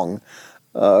wrong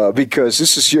because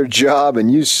this is your job,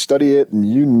 and you study it, and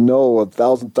you know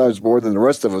 1,000 times more than the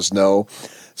rest of us know.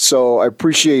 So I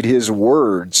appreciate his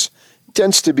words. He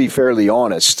tends to be fairly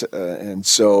honest, and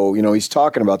so he's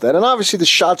talking about that. And obviously, the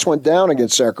shots went down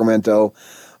against Sacramento.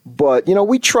 But,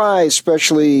 we try,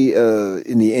 especially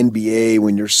in the NBA,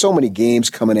 when there's so many games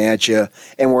coming at you,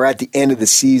 and we're at the end of the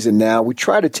season now, we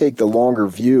try to take the longer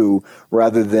view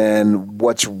rather than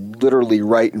what's literally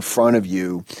right in front of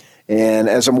you. And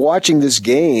as I'm watching this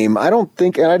game, I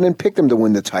didn't pick them to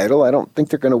win the title. I don't think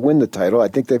they're going to win the title. I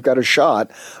think they've got a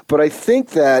shot. But I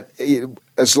think that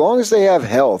as long as they have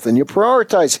health, and you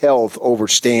prioritize health over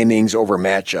standings, over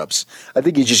matchups, I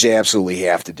think you just absolutely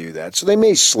have to do that. So they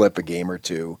may slip a game or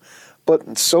two,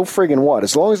 but so friggin' what?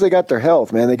 As long as they got their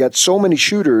health, man, they got so many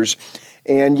shooters,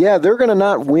 and yeah, they're going to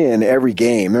not win every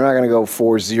game. They're not going to go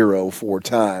 4-0 4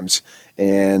 times,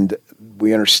 and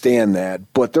we understand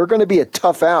that. But they're going to be a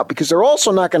tough out because they're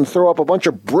also not going to throw up a bunch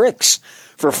of bricks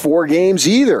for 4 games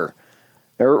either,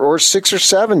 or 6 or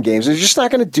 7 games. They're just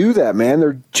not going to do that, man.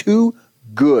 They're too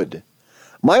good.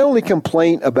 My only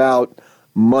complaint about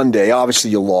Monday,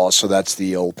 obviously you lost, so that's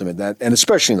the ultimate. And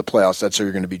especially in the playoffs, that's how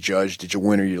you're going to be judged. Did you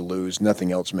win or you lose?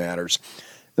 Nothing else matters.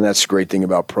 And that's the great thing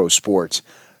about pro sports.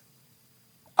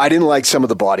 I didn't like some of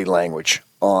the body language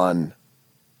on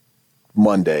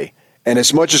Monday. And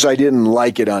as much as I didn't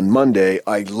like it on Monday,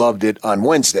 I loved it on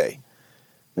Wednesday.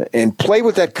 And play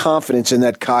with that confidence and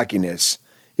that cockiness.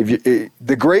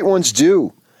 The great ones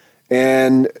do.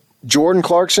 And Jordan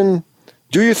Clarkson,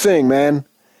 do your thing, man.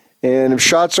 And if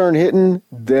shots aren't hitting,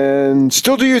 then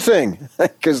still do your thing,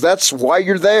 because that's why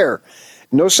you're there.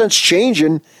 No sense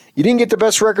changing. You didn't get the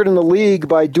best record in the league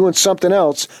by doing something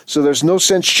else, so there's no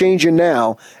sense changing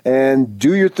now. And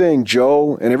do your thing,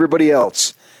 Joe, and everybody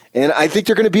else. And I think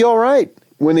they're going to be all right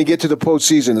when they get to the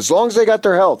postseason, as long as they got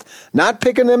their health. Not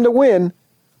picking them to win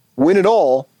it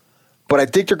all, but I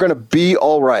think they're going to be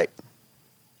all right.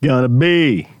 Gonna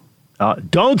be.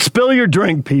 Don't spill your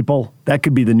drink, people. That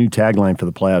could be the new tagline for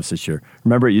the playoffs this year.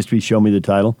 Remember, it used to be "Show me the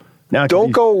title." Now,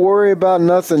 don't go worry about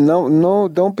nothing. No,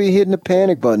 don't be hitting the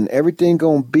panic button. Everything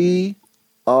gonna be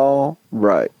all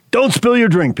right. Don't spill your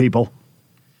drink, people.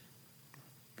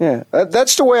 Yeah,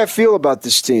 that's the way I feel about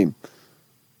this team.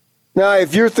 Now,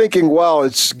 if you're thinking, well,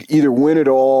 it's either win it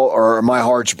all or my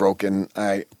heart's broken,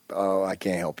 I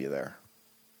can't help you there.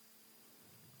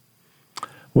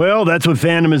 Well, that's what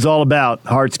fandom is all about.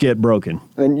 Hearts get broken.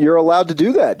 And you're allowed to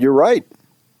do that. You're right.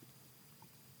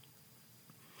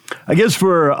 I guess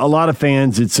for a lot of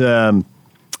fans, it's and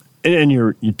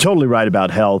you're totally right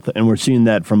about health, and we're seeing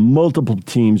that from multiple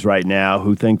teams right now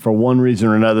who think for one reason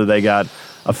or another they got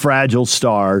a fragile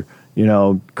star. You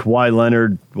know, Kawhi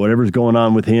Leonard, whatever's going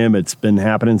on with him, it's been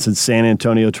happening since San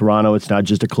Antonio, Toronto. It's not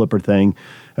just a Clipper thing.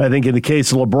 I think in the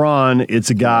case of LeBron, it's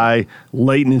a guy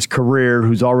late in his career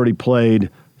who's already played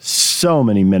so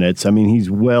many minutes. I mean, he's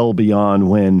well beyond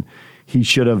when he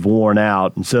should have worn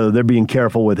out. And so they're being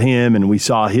careful with him, and we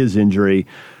saw his injury.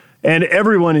 And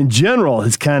everyone in general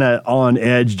is kind of on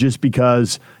edge just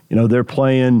because, you know, they're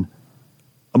playing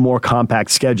a more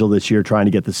compact schedule this year trying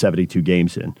to get the 72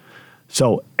 games in.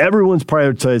 So everyone's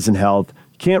prioritizing health.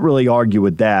 You can't really argue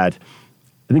with that.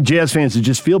 I think Jazz fans would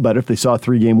just feel better if they saw a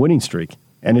 3-game winning streak.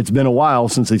 And it's been a while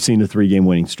since they've seen a 3-game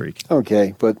winning streak.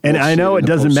 Okay, but and I know it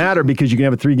doesn't matter because you can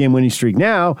have a 3-game winning streak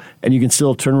now, and you can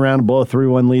still turn around and blow a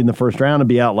 3-1 lead in the first round and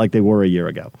be out like they were a year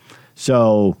ago.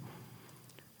 So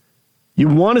you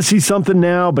want to see something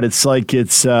now, but it's like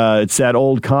it's that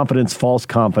old confidence, false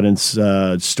confidence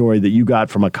story that you got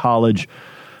from a college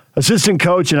assistant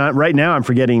coach. And right now I'm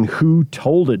forgetting who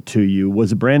told it to you.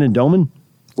 Was it Brandon Doman?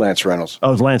 Lance Reynolds. Oh,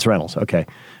 it was Lance Reynolds. Okay.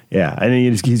 Yeah, I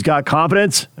mean, he's got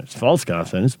confidence. It's false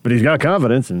confidence, but he's got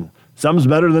confidence, and something's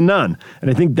better than none.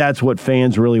 And I think that's what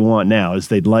fans really want now, is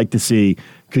they'd like to see,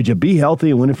 could you be healthy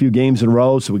and win a few games in a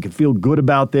row so we could feel good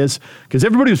about this? Because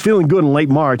everybody was feeling good in late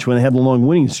March when they had the long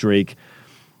winning streak,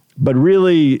 but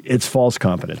really it's false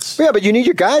confidence. Yeah, but you need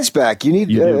your guys back. You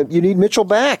need Mitchell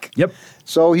back. Yep.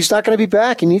 So he's not going to be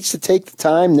back. He needs to take the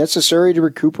time necessary to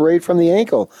recuperate from the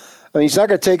ankle. I mean, he's not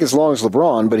going to take as long as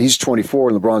LeBron, but he's 24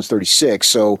 and LeBron's 36,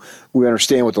 so we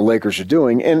understand what the Lakers are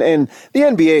doing. And the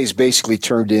NBA has basically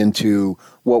turned into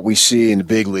what we see in the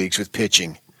big leagues with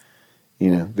pitching.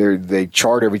 You know, they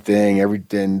chart everything.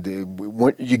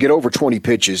 You get over 20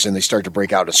 pitches, and they start to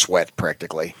break out a sweat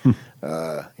practically.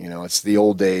 You know, it's the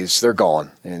old days. They're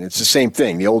gone. And it's the same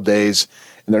thing. The old days,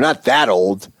 and they're not that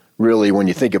old, really, when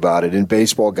you think about it. In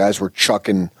baseball, guys were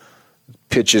chucking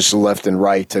pitches left and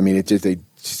right. I mean, they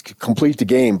complete the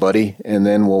game, buddy, and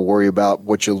then we'll worry about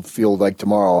what you'll feel like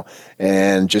tomorrow.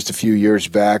 And just a few years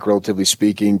back, relatively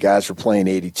speaking, guys were playing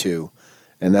 82,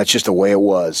 and that's just the way it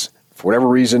was. For whatever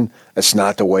reason, that's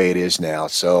not the way it is now.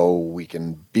 So we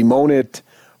can bemoan it,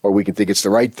 or we can think it's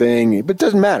the right thing, but it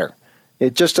doesn't matter.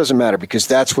 It just doesn't matter because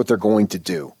that's what they're going to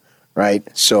do, right?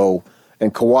 So,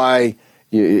 and Kawhi,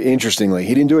 interestingly,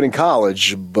 he didn't do it in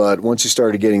college, but once he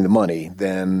started getting the money,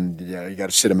 then you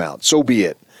got to sit him out. So be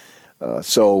it.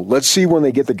 So let's see when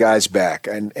they get the guys back.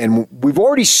 And we've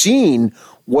already seen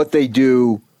what they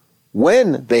do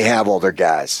when they have all their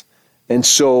guys. And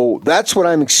so that's what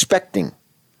I'm expecting.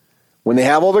 When they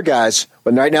have all their guys,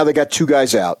 but right now they got 2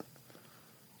 guys out.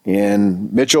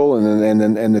 And Mitchell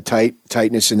and the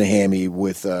tightness in the hammy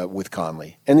with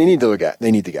Conley. And they need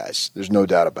the guys. There's no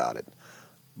doubt about it.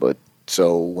 But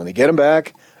so when they get them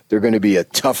back, they're going to be a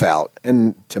tough out.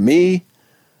 And to me,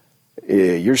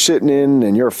 you're sitting in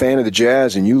and you're a fan of the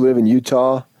Jazz and you live in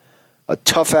Utah, a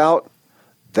tough out,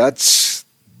 that's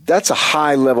a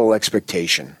high level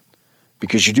expectation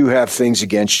because you do have things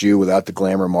against you without the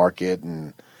glamour market,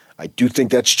 and I do think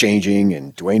that's changing,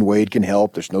 and Dwayne Wade can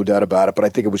help. There's no doubt about it, but I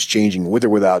think it was changing with or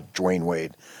without Dwayne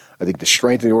Wade. I think the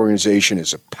strength of the organization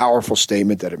is a powerful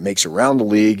statement that it makes around the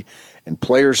league, and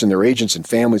players and their agents and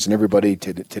families and everybody,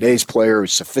 today's player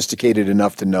is sophisticated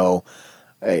enough to know,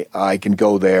 hey, I can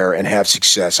go there and have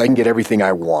success. I can get everything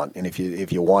I want, and if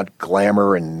you want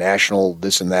glamour and national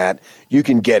this and that, you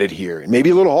can get it here. It may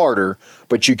be a little harder,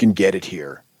 but you can get it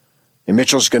here. And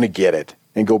Mitchell's going to get it.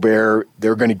 And Gobert,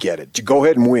 they're going to get it. To go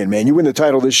ahead and win, man. You win the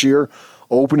title this year,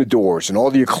 open the doors, and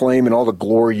all the acclaim and all the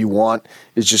glory you want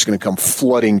is just going to come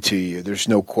flooding to you. There's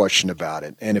no question about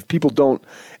it. And if people don't,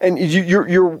 and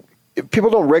if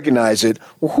people don't recognize it,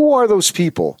 well, who are those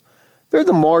people? They're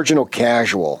the marginal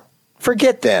casual.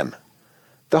 Forget them.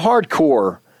 The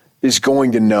hardcore is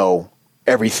going to know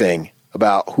everything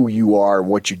about who you are and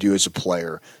what you do as a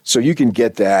player. So you can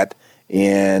get that.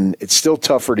 And it's still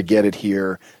tougher to get it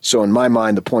here. So in my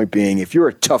mind, the point being, if you're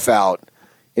a tough out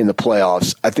in the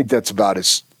playoffs, I think that's about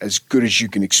as good as you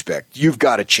can expect. You've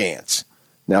got a chance.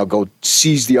 Now go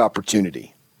seize the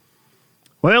opportunity.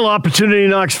 Well, opportunity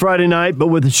knocks Friday night, but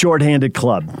with a shorthanded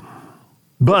club.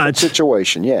 But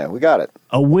situation, yeah, we got it.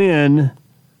 A win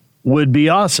would be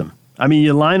awesome. I mean,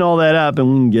 you line all that up,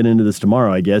 and we can get into this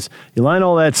tomorrow, I guess. You line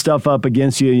all that stuff up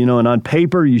against you, and on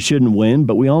paper you shouldn't win,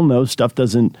 but we all know stuff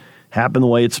doesn't happen the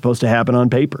way it's supposed to happen on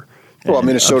paper. Well,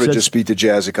 Minnesota just beat the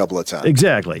Jazz a couple of times.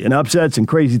 Exactly. And upsets and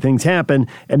crazy things happen,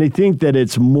 and they think that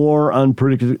it's more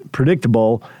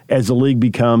unpredictable as the league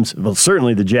becomes, well,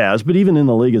 certainly the Jazz, but even in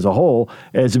the league as a whole,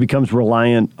 as it becomes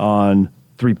reliant on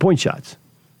three-point shots.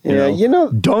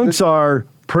 Dunks are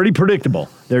pretty predictable.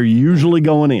 They're usually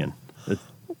going in.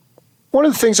 One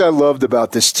of the things I loved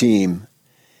about this team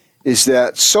is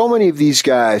that so many of these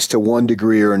guys, to one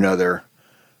degree or another,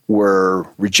 were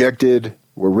rejected,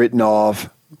 were written off,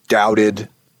 doubted,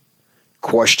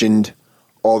 questioned,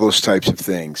 all those types of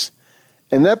things.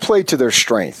 And that played to their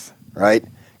strength, right?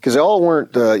 Because they all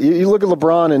weren't, you look at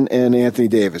LeBron and Anthony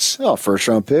Davis. Oh,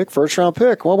 first-round pick.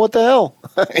 Well, what the hell?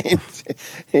 I mean,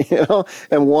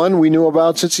 and one we knew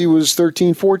about since he was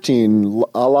 13, 14,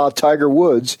 a la Tiger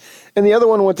Woods. And the other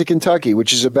one went to Kentucky,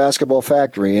 which is a basketball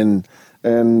factory. And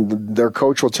their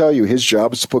coach will tell you his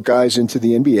job is to put guys into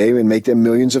the NBA and make them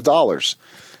millions of dollars.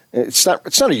 It's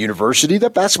not a university.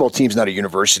 That basketball team's not a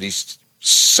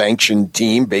university-sanctioned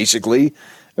team, basically.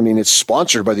 I mean, it's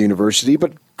sponsored by the university,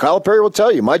 but Kyle Perry will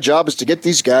tell you, my job is to get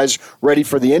these guys ready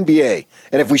for the NBA.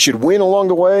 And if we should win along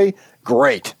the way,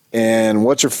 great. And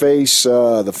what's her face,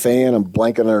 the fan, I'm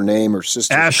blanking on her name, her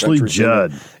sister. Ashley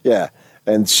Judd. Yeah,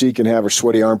 and she can have her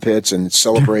sweaty armpits and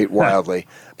celebrate wildly.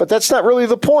 But that's not really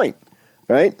the point.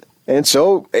 Right? And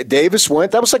so Davis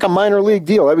went. That was like a minor league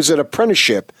deal. That was an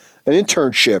apprenticeship, an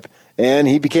internship, and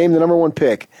he became the number one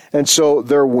pick. And so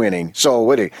they're winning. So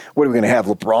what are we going to have,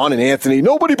 LeBron and Anthony?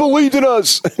 Nobody believed in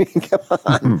us. Come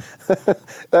on.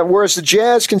 Whereas the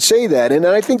Jazz can say that, and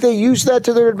I think they used that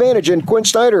to their advantage. And Quinn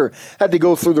Snyder had to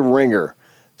go through the ringer,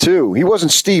 too. He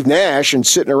wasn't Steve Nash and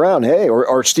sitting around, hey,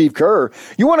 or Steve Kerr.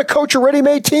 You want to coach a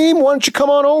ready-made team? Why don't you come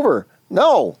on over?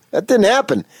 No, that didn't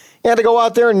happen. You had to go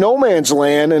out there in no man's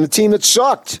land and a team that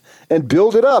sucked and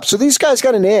build it up. So these guys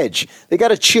got an edge. They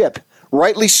got a chip,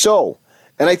 rightly so.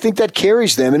 And I think that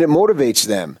carries them and it motivates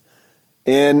them.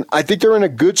 And I think they're in a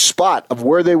good spot of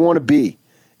where they want to be.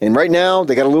 And right now,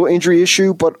 they got a little injury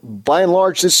issue, but by and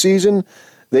large this season,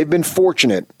 they've been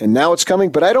fortunate. And now it's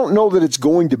coming, but I don't know that it's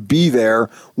going to be there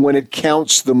when it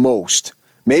counts the most.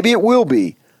 Maybe it will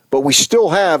be, but we still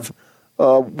have,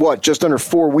 just under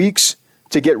 4 weeks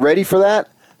to get ready for that?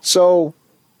 So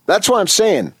that's what I'm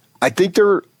saying. I think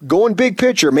they're going big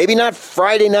picture. Maybe not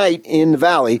Friday night in the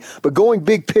Valley, but going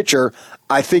big picture,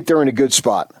 I think they're in a good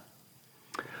spot.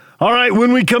 All right,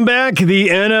 when we come back, the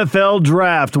NFL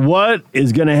Draft. What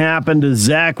is going to happen to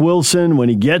Zach Wilson when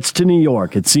he gets to New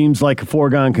York? It seems like a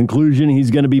foregone conclusion.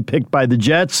 He's going to be picked by the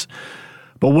Jets.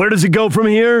 But where does it go from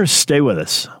here? Stay with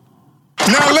us.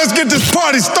 Now let's get this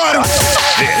party started.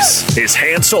 This is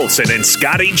Hans Olsen and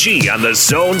Scotty G on the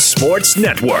Zone Sports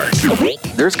Network.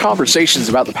 There's conversations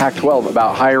about the Pac-12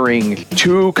 about hiring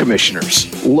 2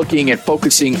 commissioners, looking at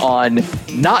focusing on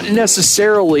not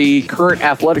necessarily current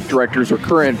athletic directors or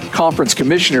current conference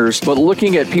commissioners, but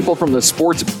looking at people from the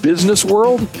sports business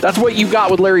world. That's what you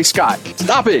got with Larry Scott.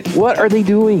 Stop it. What are they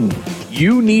doing?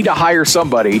 You need to hire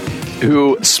somebody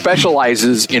who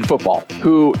specializes in football,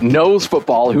 who knows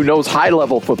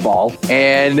high-level football,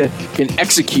 and can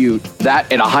execute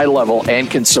that at a high level and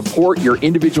can support your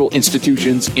individual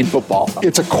institutions in football.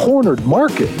 It's a cornered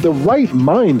market. The right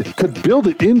mind could build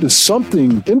it into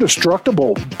something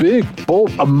indestructible, big, bold,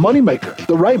 a moneymaker.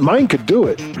 The right mind could do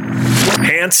it.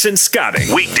 Hans and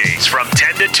Scotty, weekdays from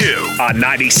 10 to 2 on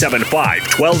 97.5,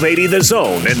 1280 The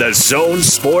Zone and the Zone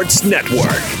Sports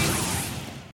Network.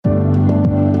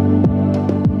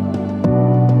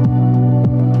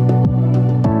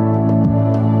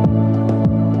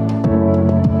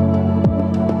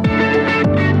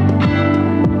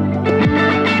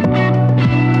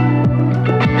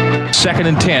 Second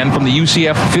and 10 from the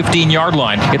UCF 15-yard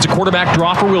line. It's a quarterback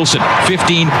draw for Wilson.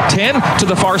 15-10 to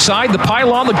the far side. The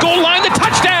pylon, the goal line, the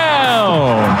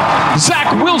touchdown!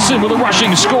 Zach Wilson with a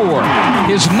rushing score.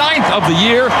 His 9th of the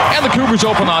year, and the Cougars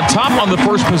open on top on the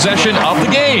first possession of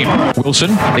the game.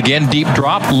 Wilson, again, deep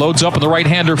drop, loads up, and the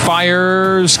right-hander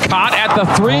fires. Caught at the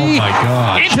 3. Oh, my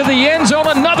gosh. Into the end zone,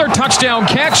 another touchdown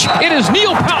catch. It is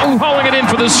Neil Powell hauling it in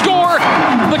for the score.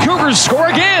 The Cougars score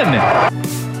again.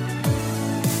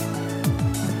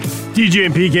 DJ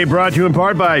and PK brought to you in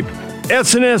part by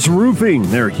S&S Roofing.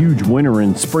 Their huge winter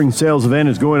and spring sales event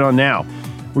is going on now,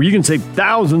 where you can save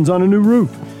thousands on a new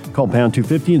roof. Call pound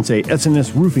 250 and say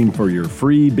S&S Roofing for your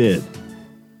free bid.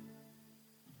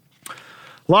 A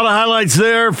lot of highlights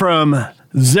there from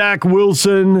Zach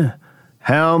Wilson.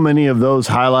 How many of those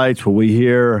highlights will we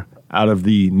hear out of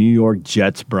the New York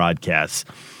Jets broadcasts?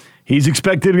 He's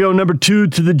expected to go number 2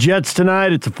 to the Jets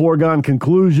tonight. It's a foregone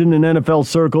conclusion in NFL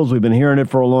circles. We've been hearing it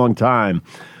for a long time.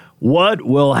 What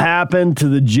will happen to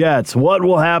the Jets? What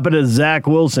will happen to Zach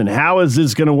Wilson? How is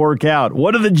this going to work out?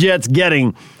 What are the Jets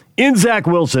getting in Zach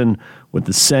Wilson with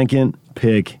the 2nd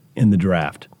pick in the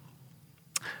draft?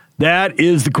 That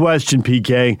is the question,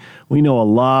 PK. We know a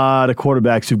lot of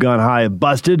quarterbacks who've gone high have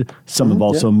busted. Some have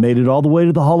also made it all the way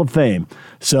to the Hall of Fame.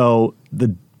 So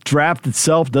the draft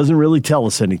itself doesn't really tell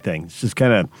us anything. It's just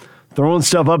kind of throwing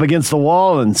stuff up against the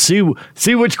wall and see which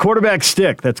quarterbacks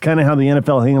stick. That's kind of how the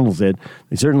NFL handles it.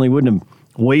 They certainly wouldn't have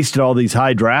wasted all these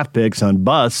high draft picks on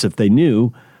busts if they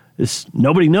knew.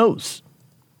 Nobody knows.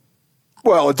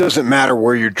 Well, it doesn't matter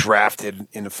where you're drafted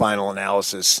in the final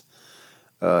analysis.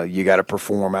 You got to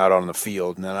perform out on the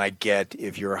field. And I get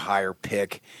if you're a higher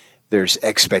pick, there's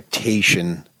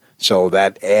expectation. So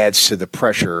that adds to the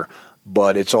pressure.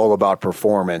 But it's all about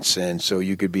performance, and so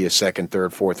you could be a 2nd,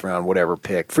 3rd, 4th round, whatever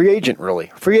pick. Free agent,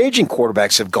 really. Free agent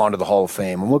quarterbacks have gone to the Hall of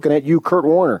Fame. I'm looking at you, Kurt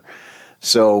Warner.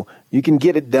 So you can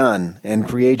get it done, and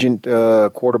free agent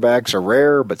quarterbacks are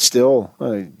rare, but still,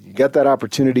 you got that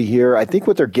opportunity here. I think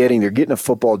what they're getting a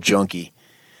football junkie.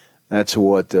 That's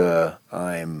what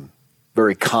I'm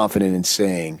very confident in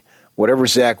saying. Whatever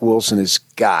Zach Wilson has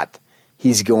got,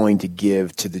 he's going to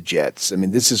give to the Jets. I mean,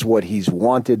 this is what he's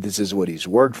wanted. This is what he's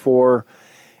worked for.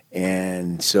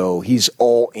 And so he's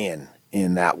all in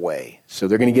that way. So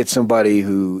they're going to get somebody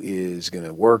who is going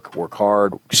to work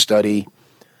hard, study.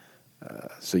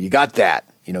 So you got that.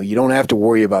 You know, you don't have to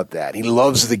worry about that. He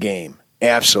loves the game.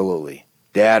 Absolutely.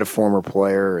 Dad, a former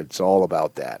player. It's all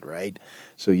about that, right?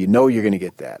 So you know you're going to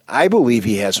get that. I believe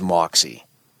he has moxie.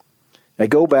 I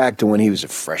go back to when he was a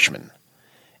freshman.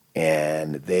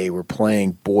 And they were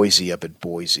playing Boise up at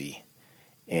Boise.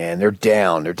 And they're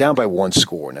down. They're down by 1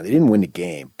 score. Now, they didn't win the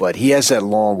game, but he has that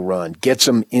long run. Gets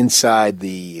them inside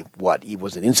the,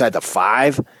 inside the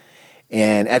 5?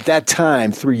 And at that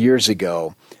time, 3 years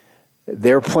ago,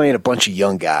 they were playing a bunch of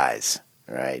young guys,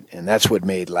 right? And that's what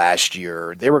made last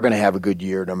year. They were going to have a good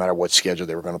year no matter what schedule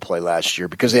they were going to play last year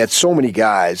because they had so many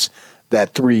guys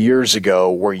that 3 years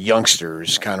ago were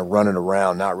youngsters kind of running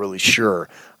around, not really sure.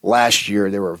 Last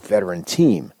year, they were a veteran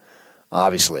team,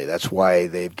 obviously. That's why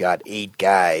they've got 8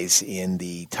 guys in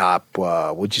the top,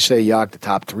 what'd you say, Yak, the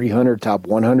top 300, top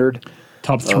 100?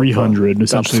 Top 300,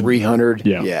 essentially. Top 300,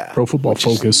 yeah. Pro Football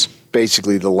Focus.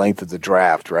 Basically the length of the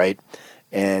draft, right?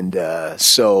 And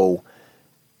so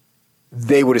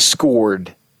they would have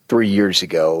scored 3 years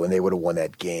ago, and they would have won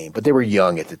that game. But they were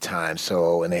young at the time,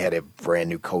 and they had a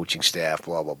brand-new coaching staff,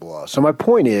 blah, blah, blah. So my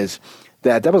point is,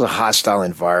 that was a hostile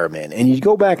environment. And you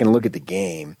go back and look at the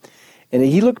game, and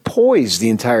he looked poised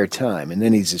the entire time. And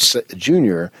then he's a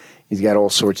junior, He's got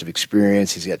all sorts of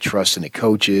experience. He's got trust in the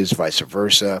coaches, vice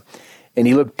versa. And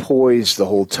he looked poised the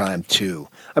whole time, too.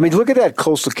 I mean, look at that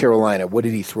Coastal Carolina. What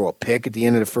did he throw, a pick at the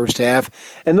end of the first half?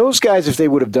 And those guys, if they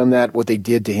would have done that, what they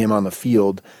did to him on the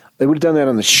field, they would have done that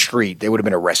on the street. They would have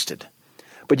been arrested.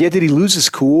 But yet, did he lose his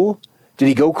cool? Did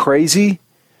he go crazy?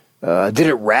 Did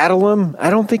it rattle him? I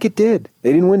don't think it did.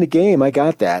 They didn't win the game. I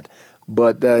got that.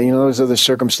 But, there's other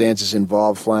circumstances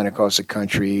involved, flying across the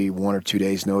country, 1 or 2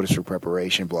 days' notice for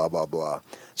preparation, blah, blah, blah.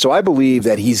 So I believe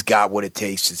that he's got what it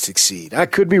takes to succeed. I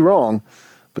could be wrong,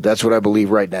 but that's what I believe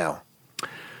right now.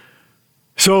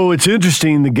 So it's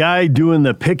interesting. The guy doing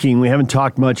the picking, we haven't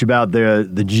talked much about the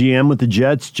GM with the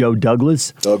Jets, Joe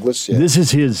Douglas. Douglas, yeah. This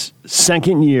is his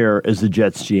second year as the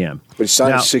Jets GM. But he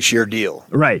signed a 6-year deal.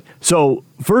 Right. So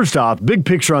first off, big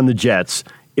picture on the Jets.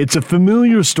 It's a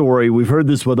familiar story. We've heard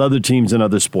this with other teams in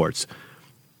other sports.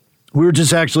 We were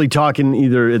just actually talking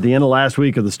either at the end of last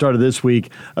week or the start of this week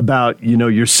about,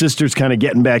 your sisters kind of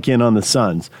getting back in on the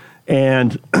Suns.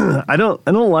 And I don't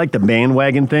like the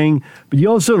bandwagon thing, but you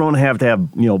also don't have to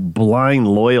have, blind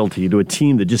loyalty to a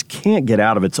team that just can't get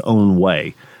out of its own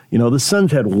way. The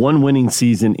Suns had one winning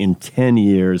season in 10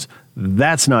 years.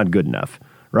 That's not good enough,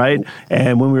 right?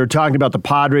 And when we were talking about the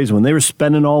Padres, when they were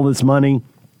spending all this money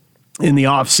in the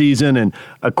offseason and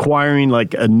acquiring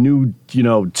like a new,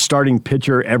 starting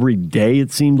pitcher every day,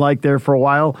 it seemed like there for a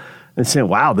while, and saying,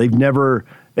 wow, they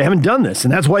haven't done this.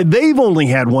 And that's why they've only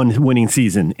had one winning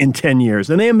season in 10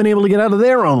 years, and they haven't been able to get out of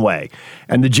their own way.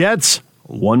 And the Jets,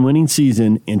 one winning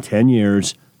season in 10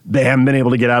 years, they haven't been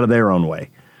able to get out of their own way.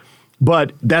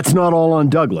 But that's not all on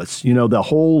Douglas. The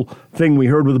whole thing we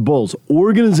heard with the Bulls,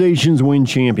 organizations win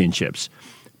championships.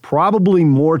 Probably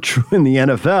more true in the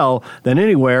NFL than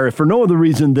anywhere, if for no other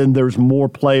reason than there's more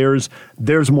players,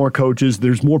 there's more coaches,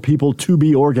 there's more people to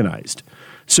be organized.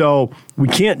 So we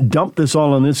can't dump this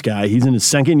all on this guy. He's in his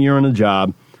second year on the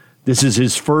job. This is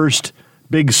his first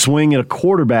big swing at a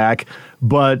quarterback,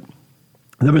 but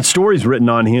there have been stories written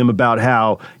on him about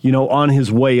how, on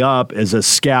his way up as a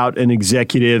scout and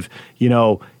executive,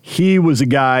 he was a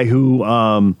guy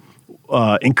who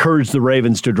encouraged the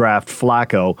Ravens to draft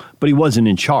Flacco, but he wasn't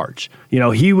in charge.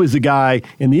 He was the guy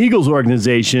in the Eagles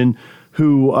organization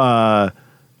who, what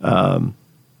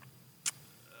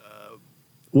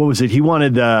was it? He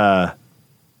wanted,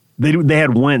 they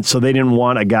had Wentz, so they didn't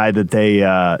want a guy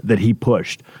that he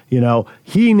pushed.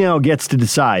 He now gets to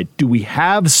decide, do we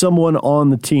have someone on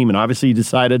the team? And obviously he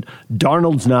decided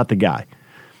Darnold's not the guy.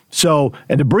 So,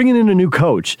 and to bring in a new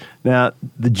coach, now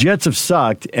the Jets have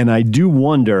sucked, and I do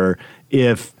wonder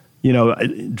if,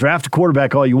 draft a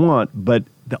quarterback all you want, but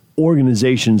the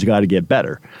organization's got to get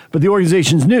better. But the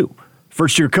organization's new.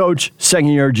 First-year coach,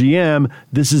 second-year GM,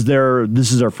 this is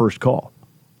our first call.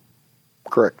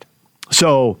 Correct.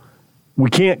 So we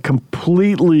can't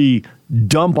completely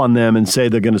dump on them and say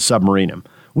they're going to submarine him,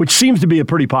 which seems to be a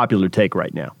pretty popular take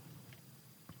right now.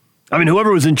 I mean,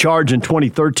 whoever was in charge in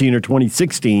 2013 or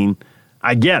 2016,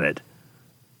 I get it.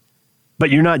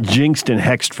 But you're not jinxed and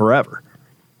hexed forever.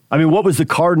 I mean, what was the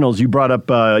Cardinals? You brought up,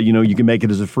 you can make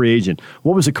it as a free agent.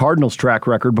 What was the Cardinals' track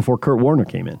record before Kurt Warner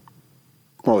came in?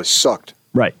 Well, it sucked.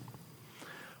 Right.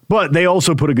 But they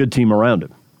also put a good team around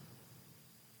him.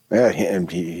 Yeah, and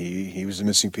he was the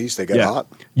missing piece. They got hot.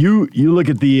 You look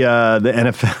at the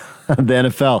NFL, the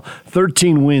NFL,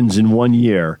 13 wins in 1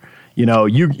 year.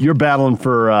 You're battling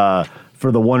for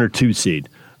the 1 or 2 seed.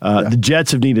 The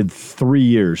Jets have needed 3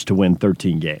 years to win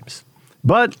 13 games.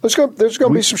 But there's going to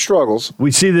be some struggles.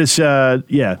 We see this,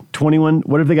 21.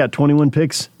 What have they got, 21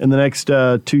 picks in the next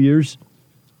 2 years?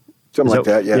 Something like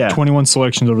that, yeah. 21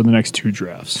 selections over the next 2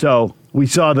 drafts. So we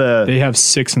saw They have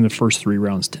 6 in the first 3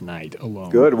 rounds tonight alone.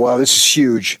 Good. Wow, this is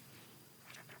huge.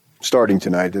 Starting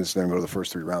tonight. They're going to go to the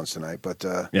first 3 rounds tonight. But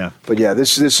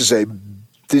this is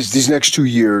these next 2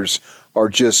 years are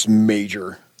just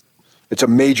major. It's a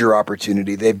major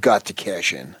opportunity. They've got to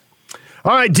cash in.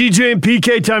 All right, DJ and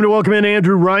PK, time to welcome in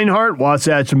Andrew Reinhardt,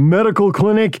 Wasatch Medical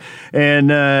Clinic.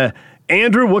 And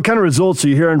Andrew, what kind of results are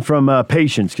you hearing from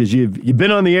patients? Because you've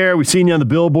been on the air, we've seen you on the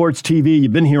billboards, TV,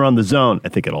 you've been here on The Zone. I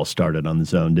think it all started on The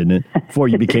Zone, didn't it? Before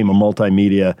you became a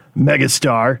multimedia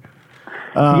megastar.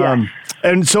 Yes.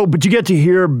 And so, but you get to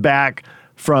hear back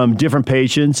from different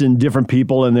patients and different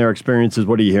people and their experiences.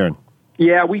 What are you hearing?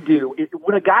 Yeah, we do.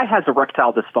 When a guy has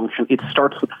erectile dysfunction, it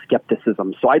starts with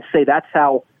skepticism. So I'd say that's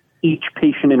how each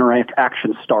patient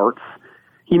interaction starts.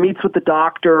 He meets with the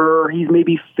doctor. He's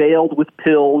maybe failed with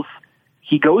pills.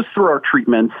 He goes through our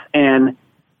treatments, and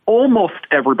almost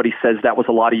everybody says that was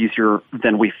a lot easier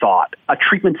than we thought. A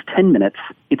treatment's 10 minutes.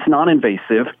 It's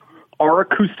non-invasive. Our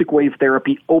acoustic wave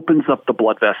therapy opens up the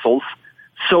blood vessels,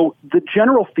 So the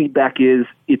general feedback is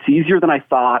it's easier than I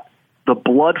thought. The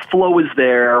blood flow is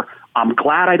there. I'm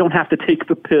glad I don't have to take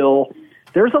the pill.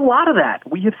 There's a lot of that.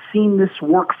 We have seen this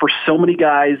work for so many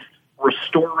guys,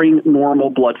 restoring normal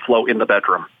blood flow in the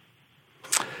bedroom.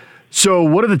 So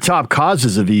what are the top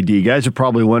causes of ED? Guys are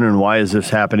probably wondering, why is this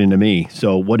happening to me?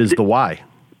 So what is the why?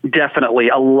 Definitely.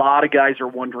 A lot of guys are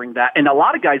wondering that. And a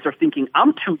lot of guys are thinking,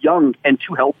 I'm too young and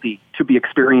too healthy to be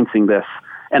experiencing this.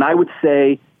 And I would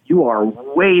say you are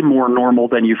way more normal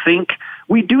than you think.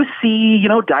 We do see,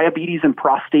 diabetes and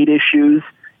prostate issues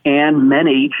and men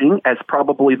aging as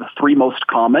probably the three most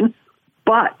common.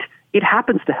 But it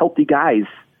happens to healthy guys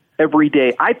every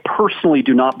day. I personally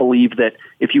do not believe that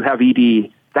if you have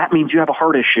ED, that means you have a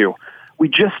heart issue. We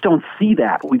just don't see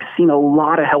that. We've seen a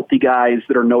lot of healthy guys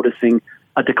that are noticing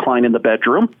a decline in the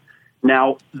bedroom.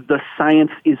 Now, the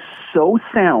science is so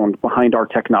sound behind our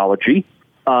technology.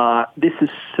 This is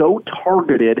so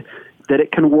targeted that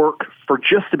it can work for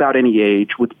just about any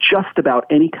age with just about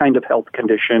any kind of health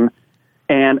condition.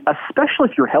 And especially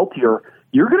if you're healthier,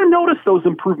 you're going to notice those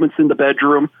improvements in the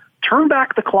bedroom, turn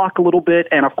back the clock a little bit,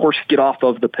 and, of course, get off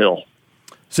of the pill.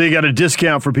 So you got a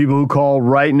discount for people who call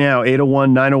right now,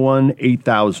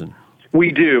 801-901-8000.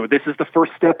 We do. This is the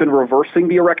first step in reversing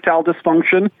the erectile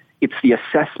dysfunction. It's the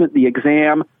assessment, the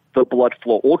exam, the blood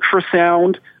flow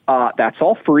ultrasound. That's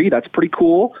all free. That's pretty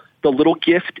cool. The little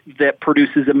gift that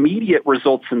produces immediate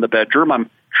results in the bedroom. I'm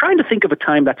trying to think of a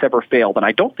time that's ever failed, and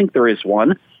I don't think there is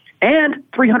one. And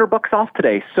 $300 off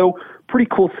today. So pretty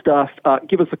cool stuff.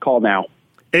 Give us a call now.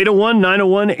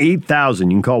 801-901-8000. You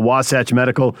can call Wasatch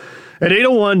Medical at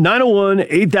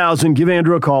 801-901-8000. Give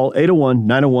Andrew a call,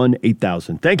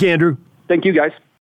 801-901-8000. Thank you, Andrew. Thank you, guys.